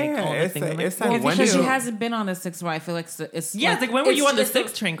 six and like yeah, all the it's things. a- I'm it's like, like oh, when because did she you- hasn't been on the six, right? I feel like it's Yeah, it's like, when were you on the it's-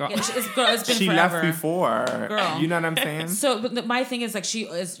 six train, girl? It's been she forever. left before. Girl. You know what I'm saying? So but my thing is like she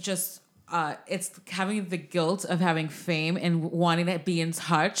is just it's having the guilt of having fame and wanting to be in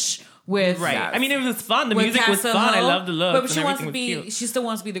touch with Right. Yes. I mean, it was fun. The with music was Castle fun. I Hill, love the looks. but she and wants to everything was be. cute. She still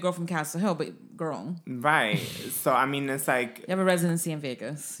wants to be the girl from Castle Hill, but girl, Right. So, I mean, it's like, you have a residency in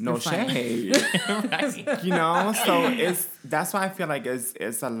Vegas. no You're fine. shade. Right. You know? So, that's why I feel like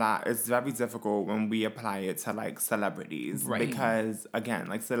it's a lot. It's very difficult when we apply it to, like, celebrities. Right. Because, again,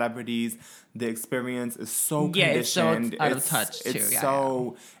 like, celebrities, the experience is so Yeah, it's so conditioned. out of touch, too. It's Yeah,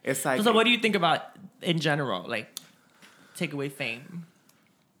 so, it's like... So what do you think about in general, like take away fame?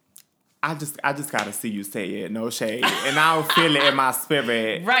 I just gotta see you say it, no shade, and I'll feel it in my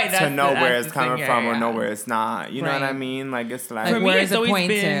spirit, Right, to that's know the- where that's it's the thing, coming yeah, from or yeah. know where it's not. You know what I Right. mean? Like it's like For me, where it's is it always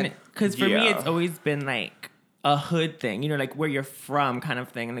pointed? been because for me, Yeah. it's always been like a hood thing. You know, like where you're from, kind of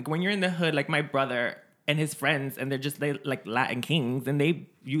thing. And like when you're in the hood, like my brother and his friends, and they're just like Latin kings, and they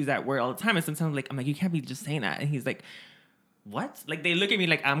use that word all the time. And sometimes like I'm like, you can't be just saying that, and he's like, what? Like they look at me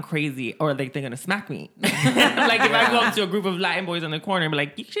like I'm crazy, or like they're gonna smack me. Like if I go up to a group of Latin boys on the corner and be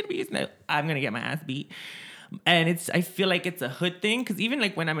like, you should be using that, I'm gonna get my ass beat. And I feel like it's a hood thing, because even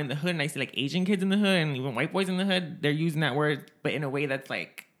like when I'm in the hood and I see like Asian kids in the hood and even white boys in the hood, they're using that word, but in a way that's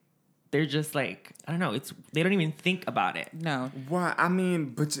like, they're just like, I don't know, they don't even think about it. No, Well, I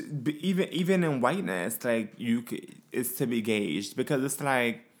mean, but even in whiteness, like it's to be gauged, because it's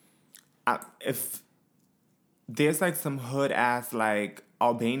like if there's like some hood ass like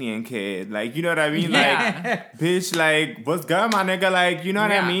Albanian kid, like, you know what I mean? Yeah. Like, bitch, like, what's good, my nigga? Like, you know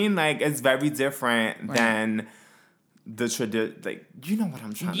what Yeah. I mean? Like, it's very different than the tradition. Like, you know what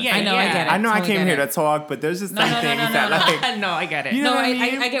I'm trying to Yeah, say. I know, I get it. I know I Totally came get here it. to talk, but there's just No, some no, no, things no, that no, no. like. No, I get it. You know no, what I I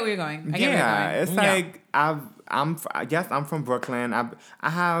mean? get where you're going. I get Yeah, where you're going. it's Yeah. like I'm from Brooklyn. I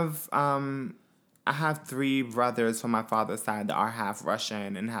have 3 brothers from my father's side that are half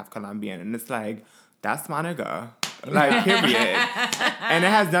Russian and half Colombian, and it's like, that's my nigga, like, period. And it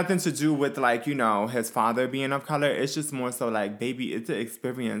has nothing to do with like, you know, his father being of color. It's just more so like, baby, it's an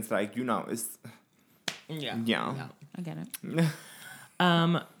experience. Like, you know, it's Yeah. yeah. I get it.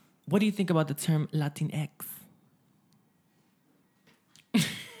 what do you think about the term Latinx?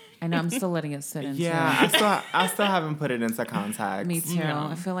 I know, I'm still letting it sit into Yeah, I still haven't put it into context. me too.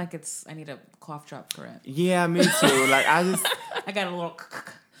 I feel like I need a cough drop for it. Yeah, me too. Like I got a little.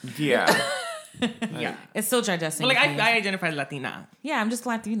 yeah. Yeah. It's still digesting. Well, like with me. I identify as Latina. Yeah, I'm just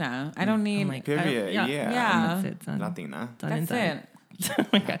Latina. I don't need. Period. Yeah. Yeah. That's it. Done. Latina. Done and That's done. it. Oh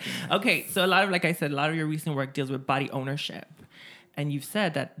my God. Okay, so like I said, a lot of your recent work deals with body ownership. And you've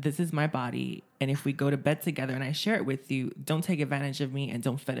said that this is my body, and if we go to bed together and I share it with you, don't take advantage of me and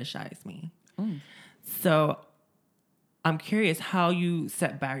don't fetishize me. So I'm curious how you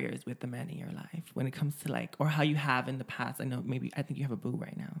set barriers with the men in your life when it comes to or how you have in the past. I think you have a boo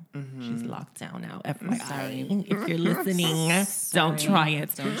right now. She's locked down now. FYI. Sorry. If you're listening, don't try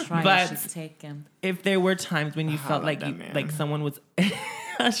it. Don't try But it. She's taken. if there were times when you felt love like that man. someone was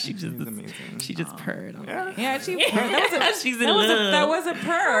she just amazing. she just purred on me. Yeah, she's in love. That was a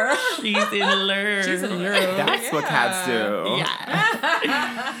purr. She's in love. She's in love. That's what cats do.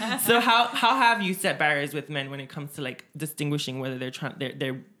 Yeah. So how have you set barriers with men when it comes to distinguishing whether they're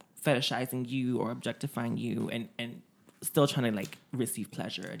fetishizing you or objectifying you and still trying to receive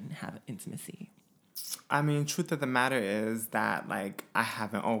pleasure and have intimacy? I mean, truth of the matter is that I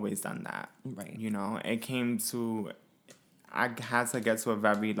haven't always done that. Right. You know, it came to I had to get to a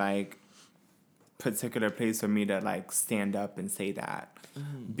very particular place for me to stand up and say that.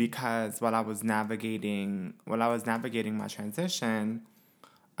 Because while I was navigating my transition,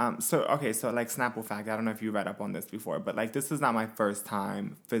 so Snapple fact, I don't know if you read up on this before, but this is not my first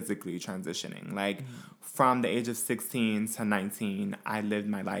time physically transitioning. From the age of 16 to 19, I lived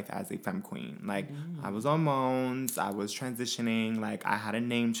my life as a femme queen. I was on hormones, I was transitioning, I had a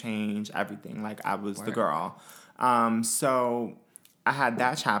name change, everything. I was the girl. So I had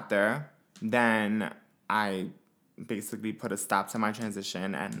that chapter. Then I basically put a stop to my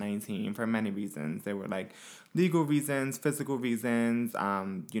transition at 19 for many reasons. There were legal reasons, physical reasons,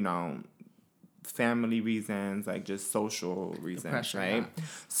 family reasons, just social reasons, pressure, right? yeah.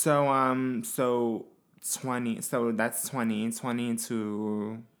 So that's 20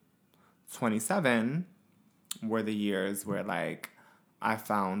 to 27 were the years where I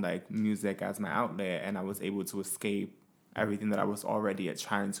found music as my outlet, and I was able to escape everything that I was already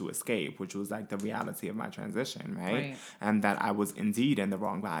trying to escape, which was the reality of my transition, right? And that I was indeed in the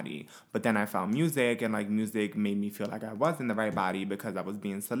wrong body. But then I found music, and music made me feel like I was in the right body because I was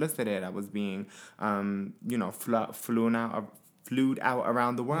being solicited. I was being, flued out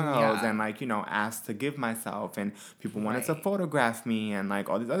around the world and asked to give myself, and people wanted to photograph me and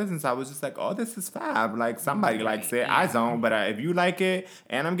all these other things. I was just oh, this is fab. Somebody likes it. I don't, but if you like it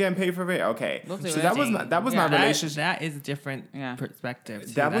and I'm getting paid for it, okay. We'll do So it. that was my relationship. That is a different perspective.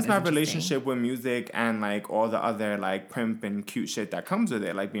 Too. That was my is interesting. relationship with music and all the other pimp and cute shit that comes with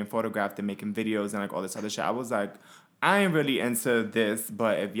it, being photographed and making videos and all this other shit. I was I ain't really into this,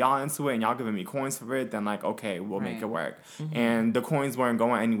 but if y'all into it and y'all giving me coins for it, then okay, we'll make it work. And the coins weren't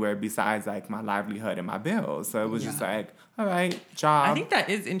going anywhere besides my livelihood and my bills. So it was just all right, job. I think that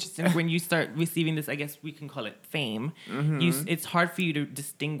is interesting when you start receiving this. I guess we can call it fame. It's hard for you to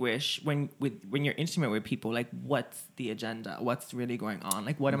distinguish when you're intimate with people. What's the agenda? What's really going on?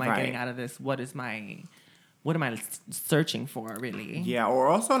 What am I getting out of this? What am I searching for, really? Yeah, or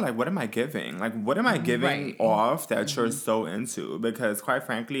also, what am I giving? What am I giving off that you're so into? Because, quite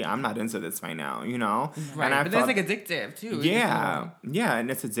frankly, I'm not into this right now, Right, and but that's addictive, too. Yeah, and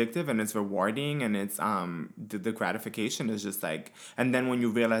it's addictive, and it's rewarding, and it's, the gratification is just, and then when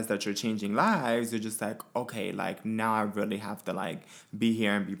you realize that you're changing lives, you're just okay, now I really have to, be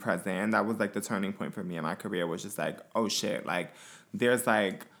here and be present. And that was, the turning point for me in my career, was just, oh, shit, there's,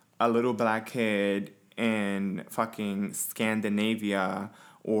 a little black kid in fucking Scandinavia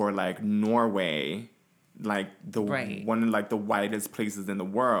or Norway, one of the whitest places in the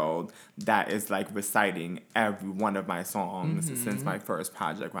world, that is reciting every one of my songs since my first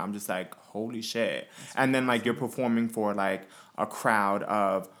project, where I'm just holy shit. And then you're performing for a crowd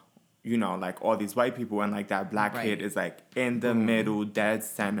of all these white people, and that black kid is in the middle, dead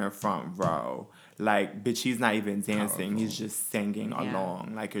center, front row. Bitch, he's not even dancing. Powerful. He's just singing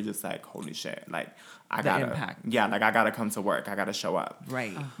along. You're just holy shit. I gotta, impact. Yeah, I gotta come to work. I gotta show up.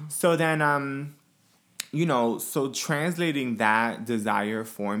 Right. So then, so translating that desire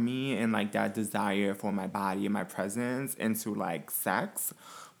for me and that desire for my body and my presence into sex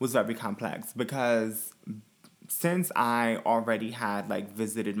was very complex, because since I already had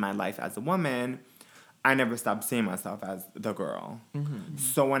visited my life as a woman, I never stopped seeing myself as the girl.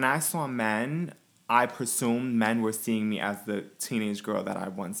 So when I saw men, I presumed men were seeing me as the teenage girl that I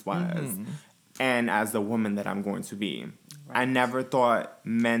once was. and as the woman that I'm going to be. I never thought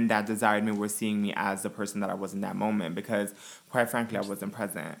men that desired me were seeing me as the person that I was in that moment because, quite frankly, I wasn't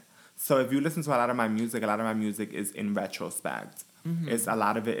present. So if you listen to a lot of my music is in retrospect. It's a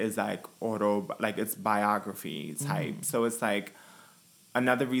lot of it is like it's biography type. So it's like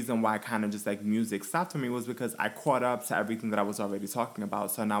another reason why kind of just like music stopped for me was because I caught up to everything that I was already talking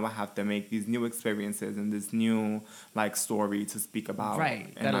about. So now I have to make these new experiences and this new like story to speak about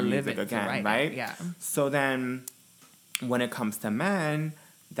in my music again, right? Yeah. So then when it comes to men,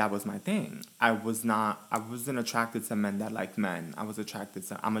 that was my thing. I wasn't attracted to men that liked men. I'm attracted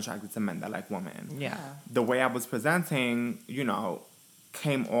to men that like women. Yeah. The way I was presenting,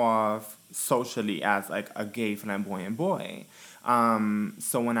 came off socially as like a gay flamboyant boy.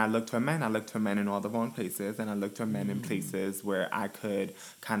 So when I looked for men in all the wrong places, and I looked for men in places where I could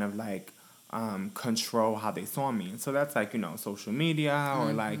kind of like control how they saw me. So that's like, social media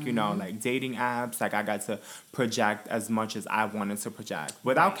or like, like dating apps. Like I got to project as much as I wanted to project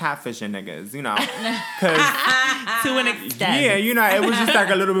without catfishing niggas, Cause to an extent. Yeah, it was just like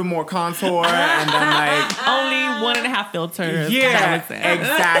a little bit more contour and then like only 1.5 filters. Yeah, that was it.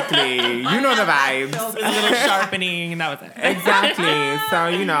 exactly. You know the vibes. A little sharpening and that was it.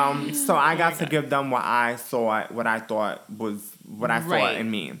 Exactly. So I got to give them what I thought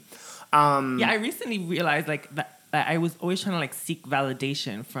in me. I recently realized that I was always trying to like seek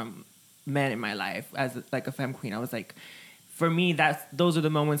validation from men in my life as like a femme queen. I was like, for me, those are the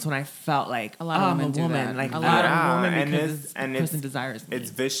moments when I felt like a lot of women I'm a woman. Like I'm a woman and because this person desires me. It's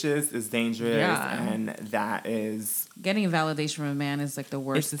vicious, it's dangerous, and that is getting validation from a man is like the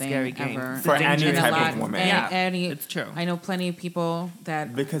worst it's a thing scary game. ever for any type of woman. It's true. I know plenty of people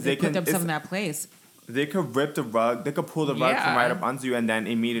that because they put themselves in that place. They could rip the rug. They could pull the rug from right up onto you, and then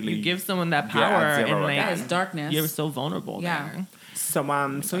immediately you give someone that power, and like it's darkness. You're so vulnerable. Yeah. There. So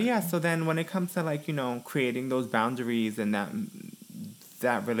then when it comes to like creating those boundaries and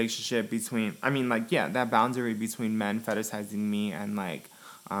that relationship between, that boundary between men fetishizing me and like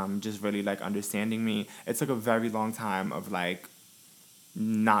just really like understanding me, it took a very long time of like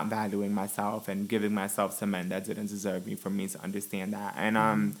not valuing myself and giving myself to men that didn't deserve me for me to understand that.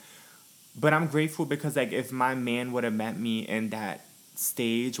 And but I'm grateful because like if my man would have met me in that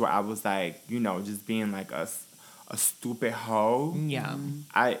stage where I was like, just being like a stupid hoe,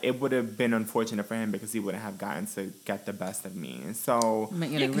 it would have been unfortunate for him because he wouldn't have gotten to get the best of me. So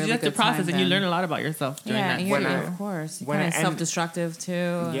because you have to process and you learn a lot about yourself during that. Of course, kind of self-destructive too.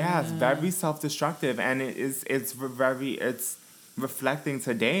 Yeah, it's very self-destructive, and it's reflecting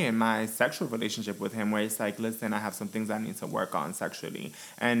today in my sexual relationship with him, where it's like, listen, I have some things I need to work on sexually,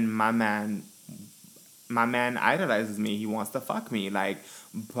 and my man idolizes me. He wants to fuck me,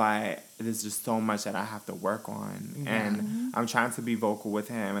 but there's just so much that I have to work on, and I'm trying to be vocal with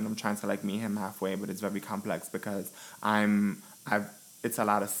him, and I'm trying to like meet him halfway, but it's very complex because it's a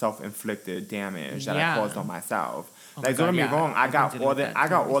lot of self-inflicted damage that I caused on myself. Don't get me wrong, I got all the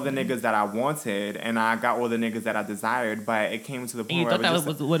niggas that I wanted, and I got all the niggas that I desired, but it came to the point where that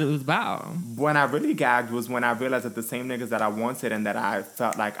was what it was about. When I really gagged was when I realized that the same niggas that I wanted and that I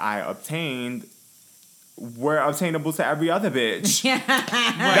felt like I obtained were obtainable to every other bitch.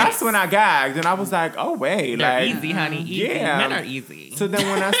 That's when I gagged, and I was like, oh wait, they're easy, honey. Easy. Yeah. Men are easy. So then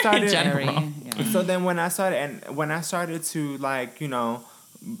when I started when I started to like,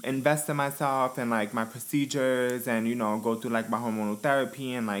 invest in myself and like my procedures and go through like my hormonal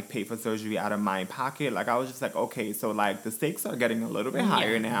therapy and like pay for surgery out of my pocket, like I was just like, okay, so like the stakes are getting a little bit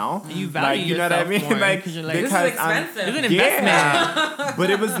higher now. You value yourself, what I mean? More, like you're like, this is expensive. It's an investment. But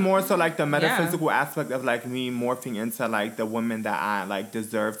it was more so like the metaphysical aspect of like me morphing into like the woman that I like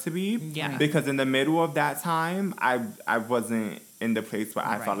deserve to be. Yeah. Because in the middle of that time, I wasn't in the place where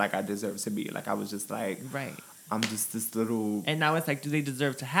I felt like I deserved to be. Like I was just like, I'm just this little... And now it's like, do they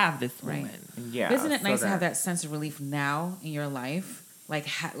deserve to have this woman? Yeah. But isn't it nice to have that sense of relief now in your life? Like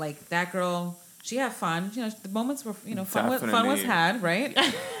that girl, she had fun. The moments were, fun was had, right?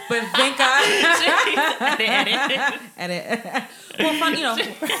 But thank God. Edit. Well, fun,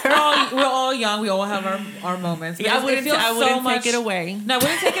 we're all young. We all have our moments. Yeah, I wouldn't take it away. No, I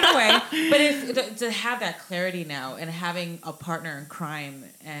wouldn't take it away. But to have that clarity now and having a partner in crime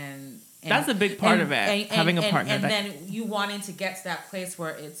and that's a big part of it. Having a partner, and then you wanting to get to that place where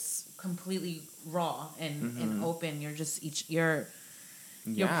it's completely raw and open. You're just you're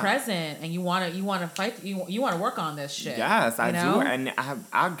present, and you want to fight. You want to work on this shit. Yes, I do, and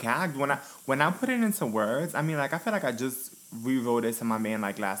I gagged when I put it into words. I mean, like I feel like I just rewrote it to my man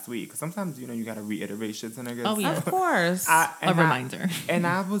like last week. 'Cause sometimes, you know, you gotta reiteration to niggas. Oh, yeah. Of course. A reminder. And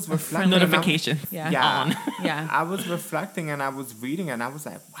I was reflecting. Notification. Yeah. Yeah. Yeah. I was reflecting and I was reading and I was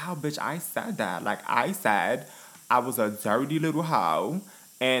like, wow, bitch, I said that. Like, I said I was a dirty little hoe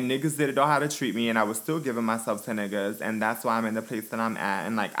and niggas didn't know how to treat me and I was still giving myself to niggas and that's why I'm in the place that I'm at.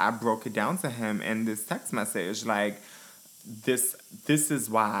 And, like, I broke it down to him in this text message. Like, this is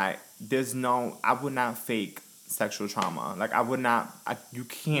why I would not fake sexual trauma. Like, you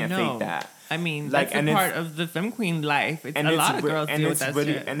can't fake that. I mean, Like, that's a part of the femme queen life. A lot of girls deal with that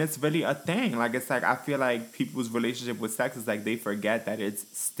shit. And it's really a thing. Like, it's like, I feel like people's relationship with sex is like they forget that it's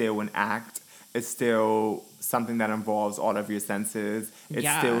still an act. It's still something that involves all of your senses. It's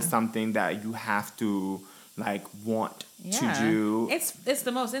still something that you have to, like, want to do. It's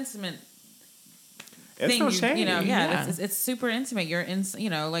the most intimate It's thing. no shame. You know, Yeah. it's super intimate. You're in, you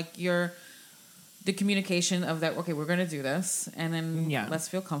know, like the communication of that. Okay, we're gonna do this, and then let's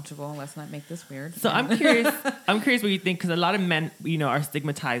feel comfortable. Let's not make this weird. So I'm curious. I'm curious what you think, because a lot of men, you know, are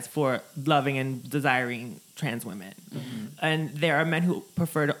stigmatized for loving and desiring trans women, and there are men who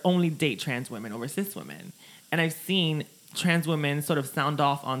prefer to only date trans women over cis women. And I've seen trans women sort of sound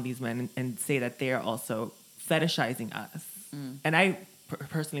off on these men and say that they are also fetishizing us. And I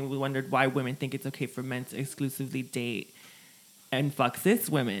personally wondered why women think it's okay for men to exclusively date and fuck cis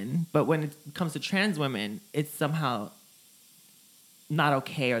women, but when it comes to trans women, it's somehow not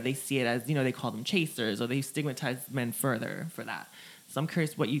okay, or they see it as, you know, they call them chasers, or they stigmatize men further for that. So I'm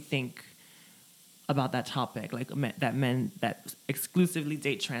curious what you think about that topic, like that men that exclusively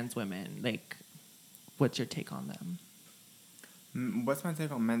date trans women, like, what's your take on them? What's my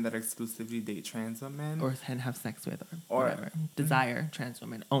take on men that exclusively date trans women? Or can have sex with, or whatever. Desire trans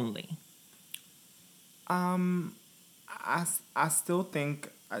women only. I still think,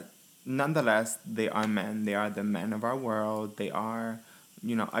 nonetheless, they are men. They are the men of our world. They are,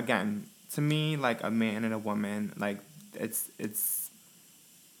 you know, again, to me, like, a man and a woman, like, it's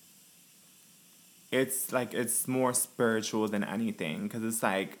like, it's more spiritual than anything. Because it's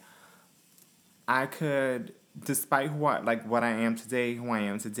like, I could, despite what I am today, who I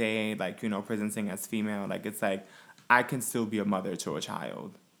am today, like, you know, presenting as female, like, it's like, I can still be a mother to a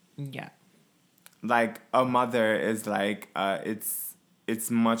child. Yeah. Like, a mother is like, it's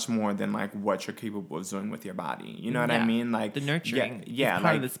much more than, like, what you're capable of doing with your body. You know what I mean? Like, the nurturing. Yeah, part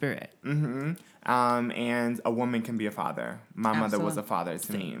like, of the spirit. Mm-hmm. And a woman can be a father. My mother was a father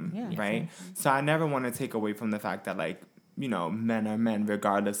to me, right? So I never want to take away from the fact that, like, you know, men are men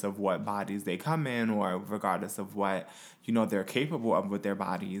regardless of what bodies they come in or regardless of what, you know, they're capable of with their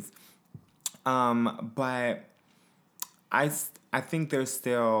bodies. But I think there's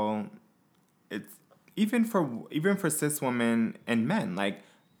still, it's even for cis women and men, like,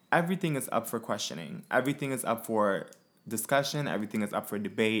 everything is up for questioning. Everything is up for discussion. Everything is up for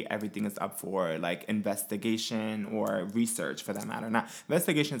debate. Everything is up for, like, investigation or research, for that matter. Not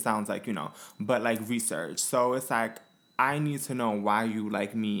investigation sounds like, you know, but, like, research. So it's like, I need to know why you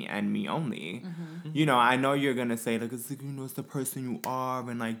like me and me only. You know, I know you're gonna say, like, it's, you know, it's the person you are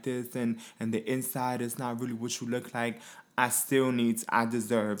and, like, this and the inside is not really what you look like. I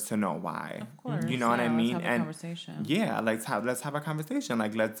deserve to know why. Of course. You know what I mean? Let's have a conversation. Yeah, let's have a conversation.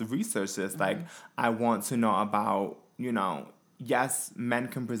 Like, let's research this. Like, I want to know about, you know, yes, men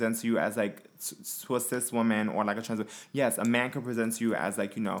can present to you as, like, to a cis woman or, like, a trans woman. Yes, a man can present to you as,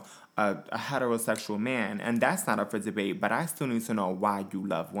 like, you know, a heterosexual man. And that's not up for debate. But I still need to know why you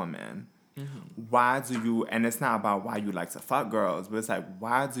love women. Why do you, and it's not about why you like to fuck girls, but it's like,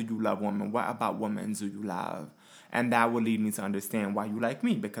 why do you love women? What about women do you love? And that will lead me to understand why you like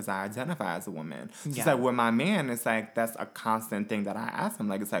me, because I identify as a woman. So it's like, with my man, it's like, that's a constant thing that I ask him.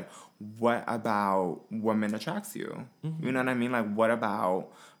 Like, it's like, what about women attracts you? You know what I mean? Like, what about,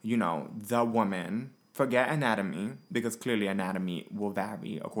 you know, the woman? Forget anatomy, because clearly anatomy will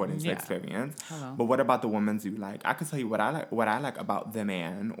vary according to experience. But what about the women you like? I can tell you what I like about the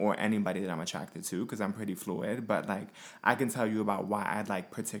man or anybody that I'm attracted to, because I'm pretty fluid. But, like, I can tell you about why I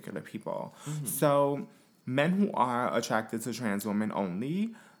like particular people. So men who are attracted to trans women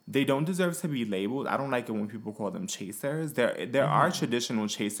only, they don't deserve to be labeled. I don't like it when people call them chasers. There are traditional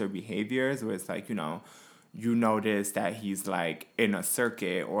chaser behaviors where it's like, you know, you notice that he's, like, in a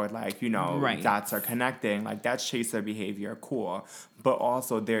circuit or, like, you know, dots are connecting. Like, that's chaser behavior, cool. But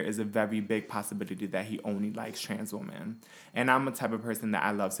also there is a very big possibility that he only likes trans women. And I'm a type of person that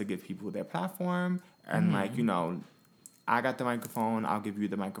I love to give people their platform and, like, you know, I got the microphone, I'll give you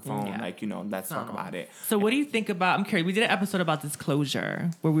the microphone. Like, you know, let's talk about it. So what do you think about, I'm curious, we did an episode about disclosure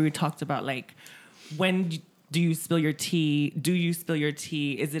where we talked about, like, when do you spill your tea? Do you spill your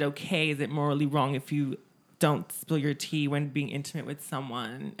tea? Is it okay? Is it morally wrong if you don't spill your tea when being intimate with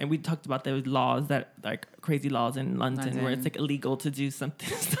someone. And we talked about those laws that, like, crazy laws in London. Where it's like illegal to do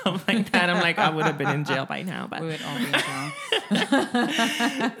something, stuff like that. I'm like, I would have been in jail by now. But We would all be in jail.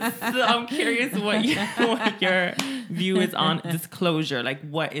 so I'm curious what your view is on disclosure. Like,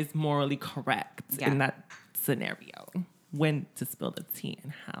 what is morally correct in that scenario? When to spill the tea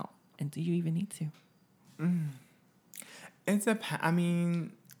and how? And do you even need to?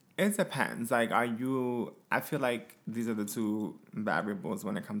 It depends. Like, I feel like these are the two variables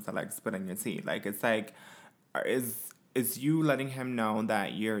when it comes to, like, spilling your tea. Like, it's like, is you letting him know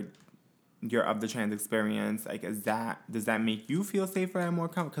that you're of the trans experience? Like, does that make you feel safer and more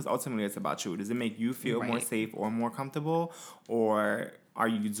comfortable? Because ultimately it's about you. Does it make you feel more safe or more comfortable? Or are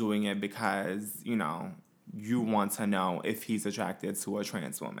you doing it because, you know, you want to know if he's attracted to a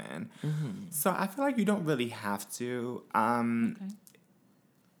trans woman? Mm-hmm. So I feel like you don't really have to.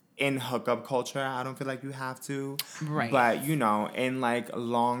 In hookup culture, I don't feel like you have to. Right. But, you know, in, like,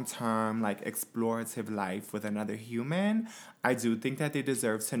 long-term, like, explorative life with another human, I do think that they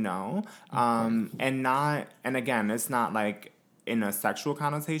deserve to know. And again, it's not, like, in a sexual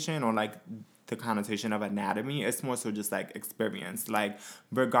connotation or, like, the connotation of anatomy. It's more so just, like, experience. Like,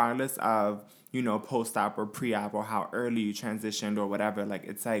 regardless of, you know, post-op or pre-op or how early you transitioned or whatever, like,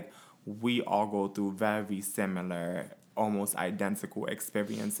 it's like we all go through very similar, almost identical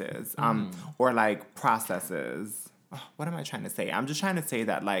experiences, or, like, processes. Oh, what am I trying to say? I'm just trying to say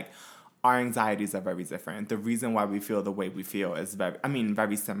that, like, our anxieties are very different. The reason why we feel the way we feel is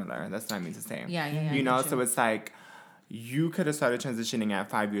very similar. That's what I mean to say. Yeah. You know, so it's like, you could have started transitioning at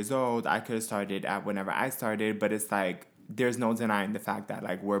 5 years old. I could have started at whenever I started, but it's like, there's no denying the fact that,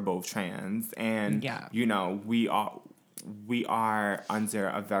 like, we're both trans, and you know, we are under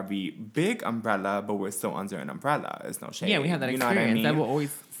a very big umbrella, but we're still under an umbrella. It's no shade. Yeah, we have that experience that will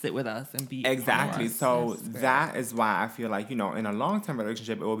always sit with us and be exactly. So that is why I feel like, you know, in a long-term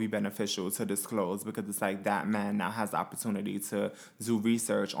relationship, it will be beneficial to disclose, because it's like that man now has the opportunity to do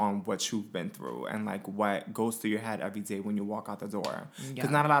research on what you've been through and, like, what goes through your head every day when you walk out the door.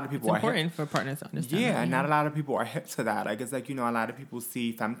 Because not a lot of people are important for partners to understand. Yeah, not a lot of people are hip to that. Like, it's like, you know, a lot of people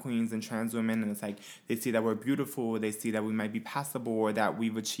see femme queens and trans women, and it's like they see that we're beautiful, they see that we might be passable, or that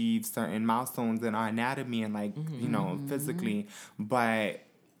we've achieved certain milestones in our anatomy and, like, you know, physically. But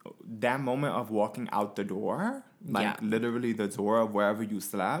that moment of walking out the door, like, literally the door of wherever you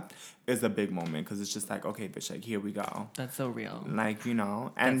slept, is a big moment, because it's just like, okay, bitch, like, here we go. That's so real. Like, you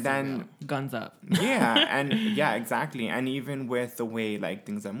know, and that's then so real. Guns up. Exactly. And even with the way, like,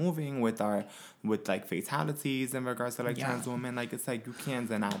 things are moving with like fatalities in regards to, like, trans women, like, it's like, you can't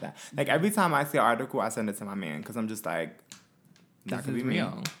deny that. Like, every time I see an article, I send it to my man, because I'm just like, that could be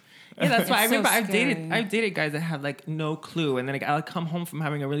real. Me. Yeah, that's why I remember I've dated guys that have, like, no clue, and then, like, I'll come home from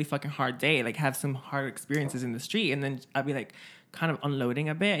having a really fucking hard day, like, have some hard experiences in the street, and then I'll be, like, kind of unloading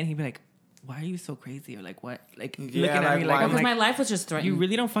a bit, and he'd be like, why are you so crazy? Or, like, what? Like, looking at me like, because my life was just threatened. You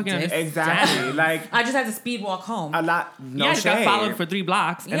really don't fucking understand. Exactly. Like, I just had to speed walk home. a lot. No I shade. got followed for 3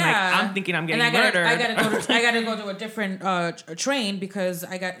 blocks, and, like, I'm thinking I'm getting murdered. I gotta go to a different train because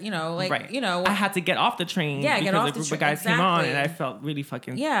I got, you know, like, you know, I had to get off the train because a group of guys came on, and I felt really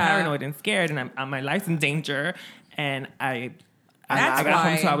fucking paranoid and scared, and my life's in danger, and I got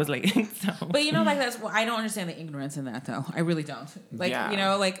home, so I was late. So. But, you know, like, I don't understand the ignorance in that, though. I really don't. Like, you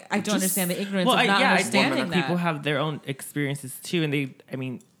know, like, I don't understand the ignorance of not understanding that. People have their own experiences, too, and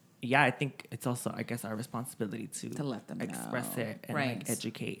I think it's also, I guess, our responsibility to let them express know. it and, like,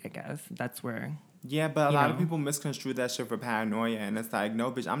 educate, I guess. That's where... Yeah, but a lot of people misconstrue that shit for paranoia, and it's like,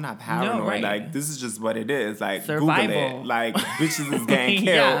 no, bitch, I'm not paranoid. Like, this is just what it is. Like, survival. Google it. Like, bitches is getting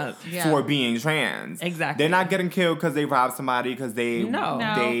killed for being trans. Exactly. They're not getting killed because they robbed somebody, because they, you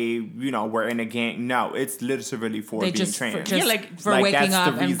know, were in a gang. No, it's literally for being trans. For waking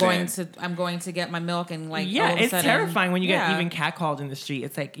up and I'm going to get my milk, and, like, all of a it's sudden, terrifying when you get even catcalled in the street.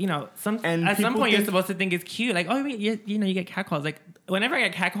 It's like, you know, at some point you're supposed to think it's cute. Like, oh, you know, you get catcalled. Like, whenever I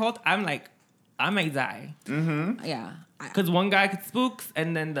get catcalled, I'm like, I might die. Mm-hmm. Yeah. Because one guy spooks,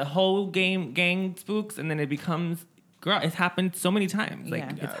 and then the whole gang spooks, and then it becomes, girl, it's happened so many times.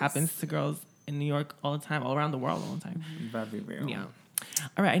 Like, it happens to girls in New York all the time, all around the world all the time. Very real. Yeah.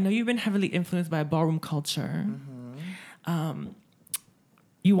 All right, I know you've been heavily influenced by ballroom culture. Mm-hmm.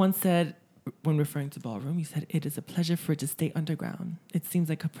 You once said, when referring to ballroom, you said, it is a pleasure for it to stay underground. It seems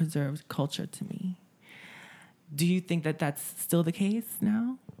like a preserved culture to me. Do you think that that's still the case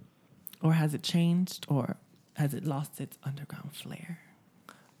now? Or has it changed, or has it lost its underground flair?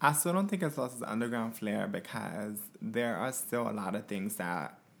 I still don't think it's lost its underground flair, because there are still a lot of things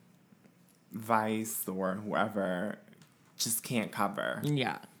that Vice or whoever just can't cover.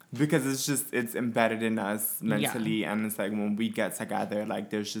 Yeah. because it's embedded in us mentally, and it's like when we get together, like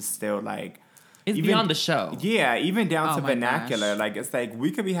there's just still like. It's even beyond the show. Yeah, even down to my vernacular. gosh. Like, it's like I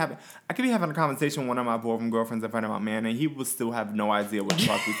could be having a conversation with one of my boardroom girlfriends in front of my man, and he will still have no idea what the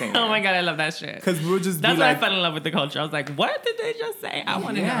fuck we saying. Oh my God, I love that shit. Because we'll just That's be when like, I fell in love with the culture. I was like, what did they just say? I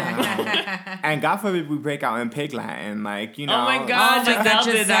want to know. yeah. And God forbid we break out in pig Latin, like, you know. Oh my God, Oh my God,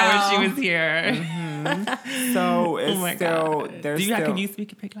 Giselle did that when she Giselle. was here. So it's Oh my still, God. there's Can still. you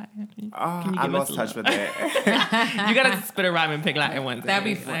speak Pig Latin? Can you I give us lost a touch little? with it. You gotta spit a rhyme in Pig Latin one day.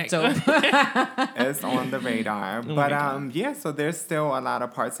 That'd be Like- dope. It's on the radar. my But God. yeah, so there's still a lot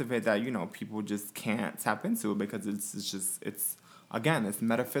of parts of it that, you know, people just can't tap into because it's again, it's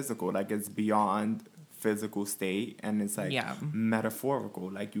metaphysical. Like, it's beyond physical state, and it's like Yeah. metaphorical.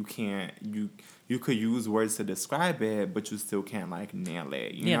 Like, you can't you could use words to describe it, but you still can't like nail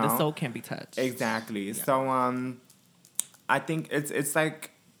it. You know? the soul can't be touched. Exactly. So I think it's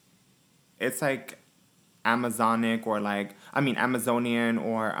like Amazonic, or like, I mean, Amazonian,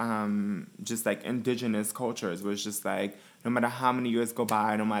 or just like indigenous cultures, where it's just like, no matter how many years go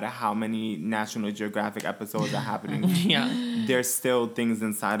by, no matter how many National Geographic episodes are happening, Yeah. there's still things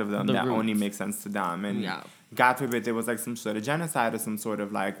inside of them The that roots. only make sense to them. And Yeah. God forbid there was like some sort of genocide or some sort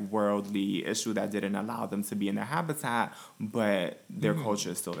of like worldly issue that didn't allow them to be in their habitat, but their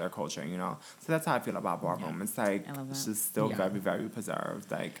culture is still their culture, you know? So that's how I feel about ballroom. It's like, I love it's that. just still Yeah. very, very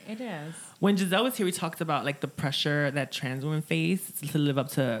preserved. Like, It is. When Giselle was here, we talked about like the pressure that trans women face to live up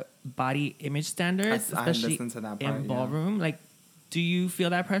to body image standards, I especially listened to that part, in yeah. ballroom. Like, do you feel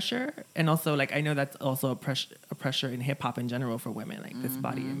that pressure? And also, like, I know that's also a pressure in hip hop in general for women, like this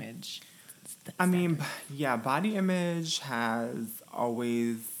body image. I mean, yeah, body image has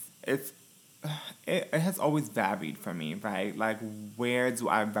always it has always varied for me, right? Like, where do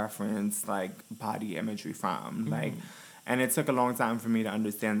I reference like body imagery from? Like, and it took a long time for me to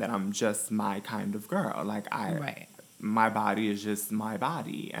understand that I'm just my kind of girl. Like, Right. my body is just my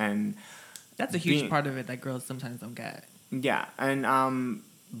body, and That's a huge being- part of it that girls sometimes don't get. yeah, and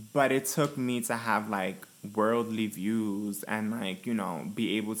but it took me to have like worldly views and like, you know,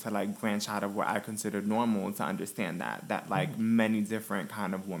 be able to like branch out of what I considered normal to understand that like many different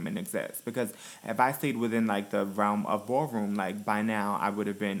kind of women exist. Because if I stayed within like the realm of ballroom, like by now I would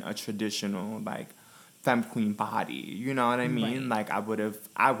have been a traditional like femme queen body, you know what I mean? Right. Like I would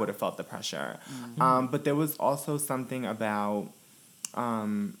have felt the pressure. But there was also something about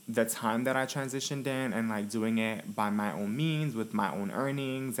the time that I transitioned in, and like doing it by my own means with my own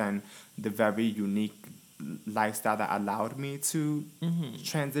earnings, and the very unique lifestyle that allowed me to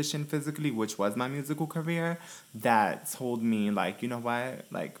transition physically, which was my musical career, that told me like, you know what,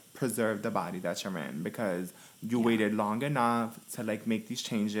 like preserve the body that you're in, because you waited long enough to like make these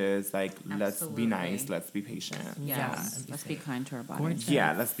changes. Like, let's be Absolutely. nice, let's be patient. Yes. Yeah. Let's be kind to our bodies. Gorgeous.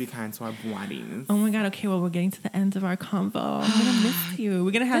 Yeah, let's be kind to our bodies. Oh my God, okay, well, we're getting to the end of our convo. I'm gonna miss you.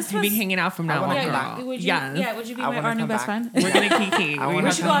 We're gonna have This to be was- hanging out from now wanna on, come girl. back. Would you, Yes. would you be I wanna our new come best back. friend? We're gonna kiki. I We wanna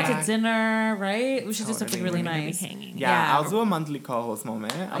We should go come out to back. dinner, right? We should do something Totally. really We're gonna be nice. hanging. Yeah, I'll Yeah. do a monthly co-host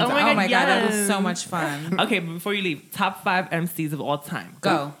moment. I'm Oh down. my God, Oh my God, that was yes. so much fun. Okay, but before you leave, top 5 MCs of all time.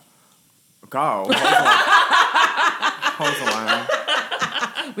 Go. Go. Hold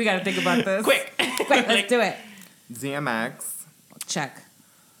on. We got to think about this. Quick. Quick, let's do it. DMX, Check.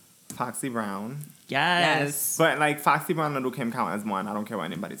 Foxy Brown. Yes. But like Foxy Brown and Lil Kim count as one. I don't care what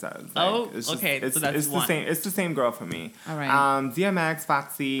anybody says. Like, Oh, it's just, okay, It's, so that's it's one. the same. It's the same girl for me. All right. DMX,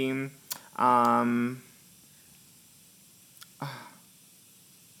 Foxy.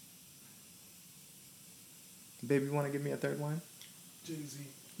 Baby, you want to give me a third one?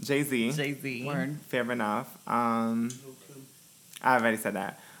 Jay-Z. Jay-Z. Word. Fair enough. I already said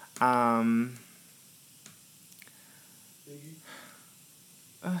that.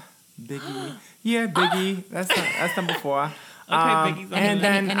 Biggie. Yeah, Biggie. That's number 4. Okay, Biggie's on and the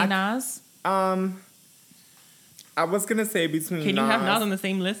then Any Nas? I was gonna say between Can you Nas. have Nas on the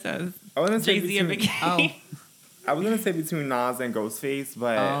same list as I was gonna say Jay-Z and between- Biggie? Oh. I was gonna say between Nas and Ghostface,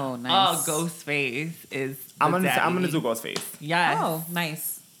 but Oh, nice. Oh, Ghostface is I'm the gonna daddy. do Ghostface. Yes. Oh,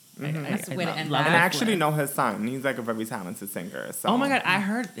 nice. That's the way to end love that. And I it. actually know his son. He's like a very talented singer. So. Oh my God, I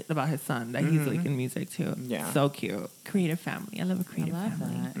heard about his son that he's like in music too. Yeah. So cute. Creative family. I love a I creative love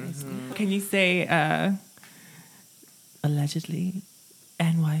family. that. Can you say allegedly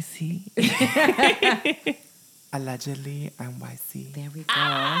NYC? Allegedly NYC. There we go.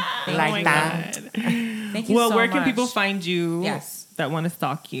 Thank Like you. that. Thank you Well, so where much. can people find you? Yes. That want to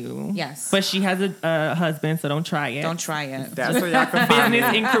stalk you. Yes. But she has a husband, so don't try it. Don't try it. That's where y'all can find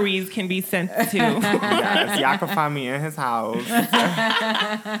Business me. inquiries can be sent to. Yes, y'all can find me in his house.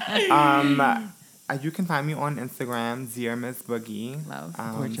 You can find me on Instagram, Dear Miss Boogie. Love.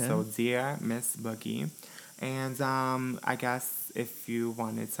 Gorgeous. So Dear Miss Boogie. And I guess if you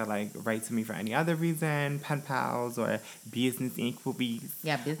wanted to like write to me for any other reason, pen pals or business inquiries,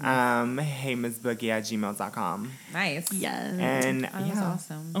 Yeah, business. heymissboogie@gmail.com. Nice. Yes. And That was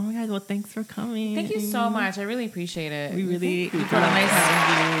awesome. Oh my God. Well, thanks for coming. Thank you so much. I really appreciate it. We really you brought a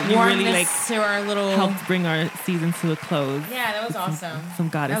nice you warmness really like to our little. helped bring our season to a close. Yeah, that was awesome. Some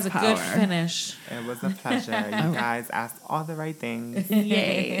goddess That was a power. good finish. It was a pleasure. You guys asked all the right things.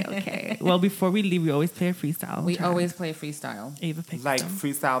 Yay. Okay. Well, before we leave, we always play a freestyle. We track. always play freestyle. Ava picked Like them.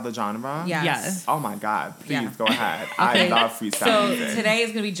 freestyle the genre? Yes. Yes. Oh my God. Please Yeah. go ahead. I love freestyle So music. today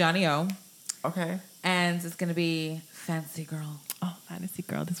is gonna be Johnny O, Okay. and it's gonna be Fancy Girl. Oh, fantasy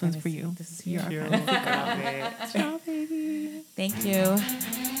girl. This one's for you. This is You're you. our Cute. fantasy Love girl. it. Ciao, baby. Thank you.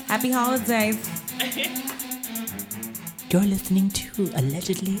 Happy holidays. You're listening to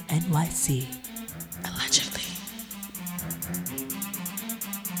Allegedly NYC. Allegedly.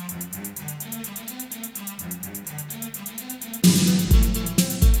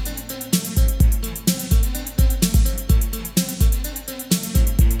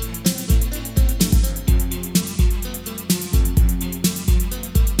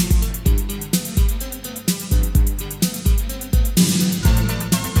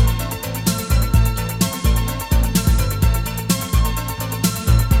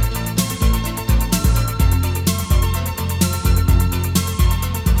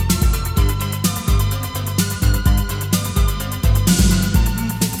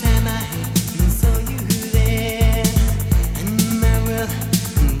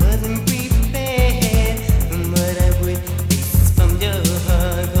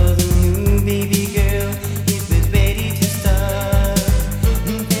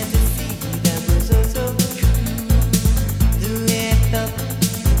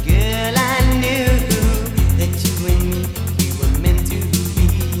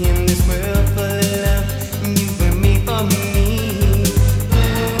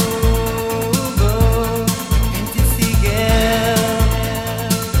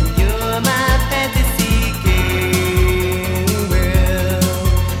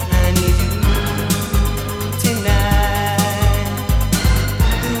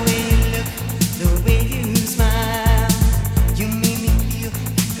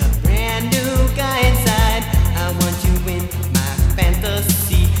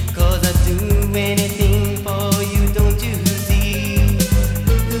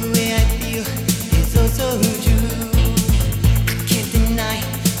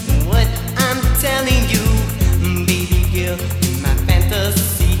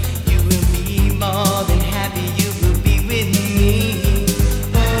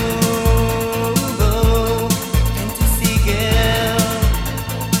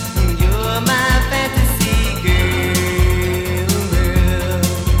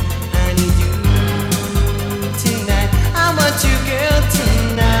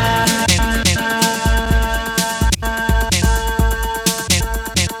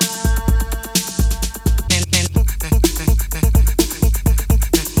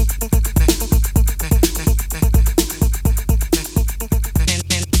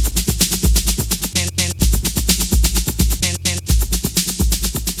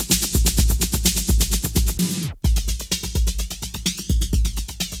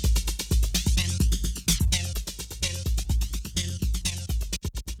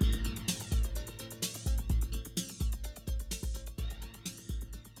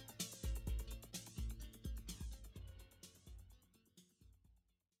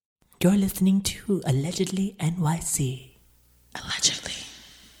 You're listening to Allegedly NYC.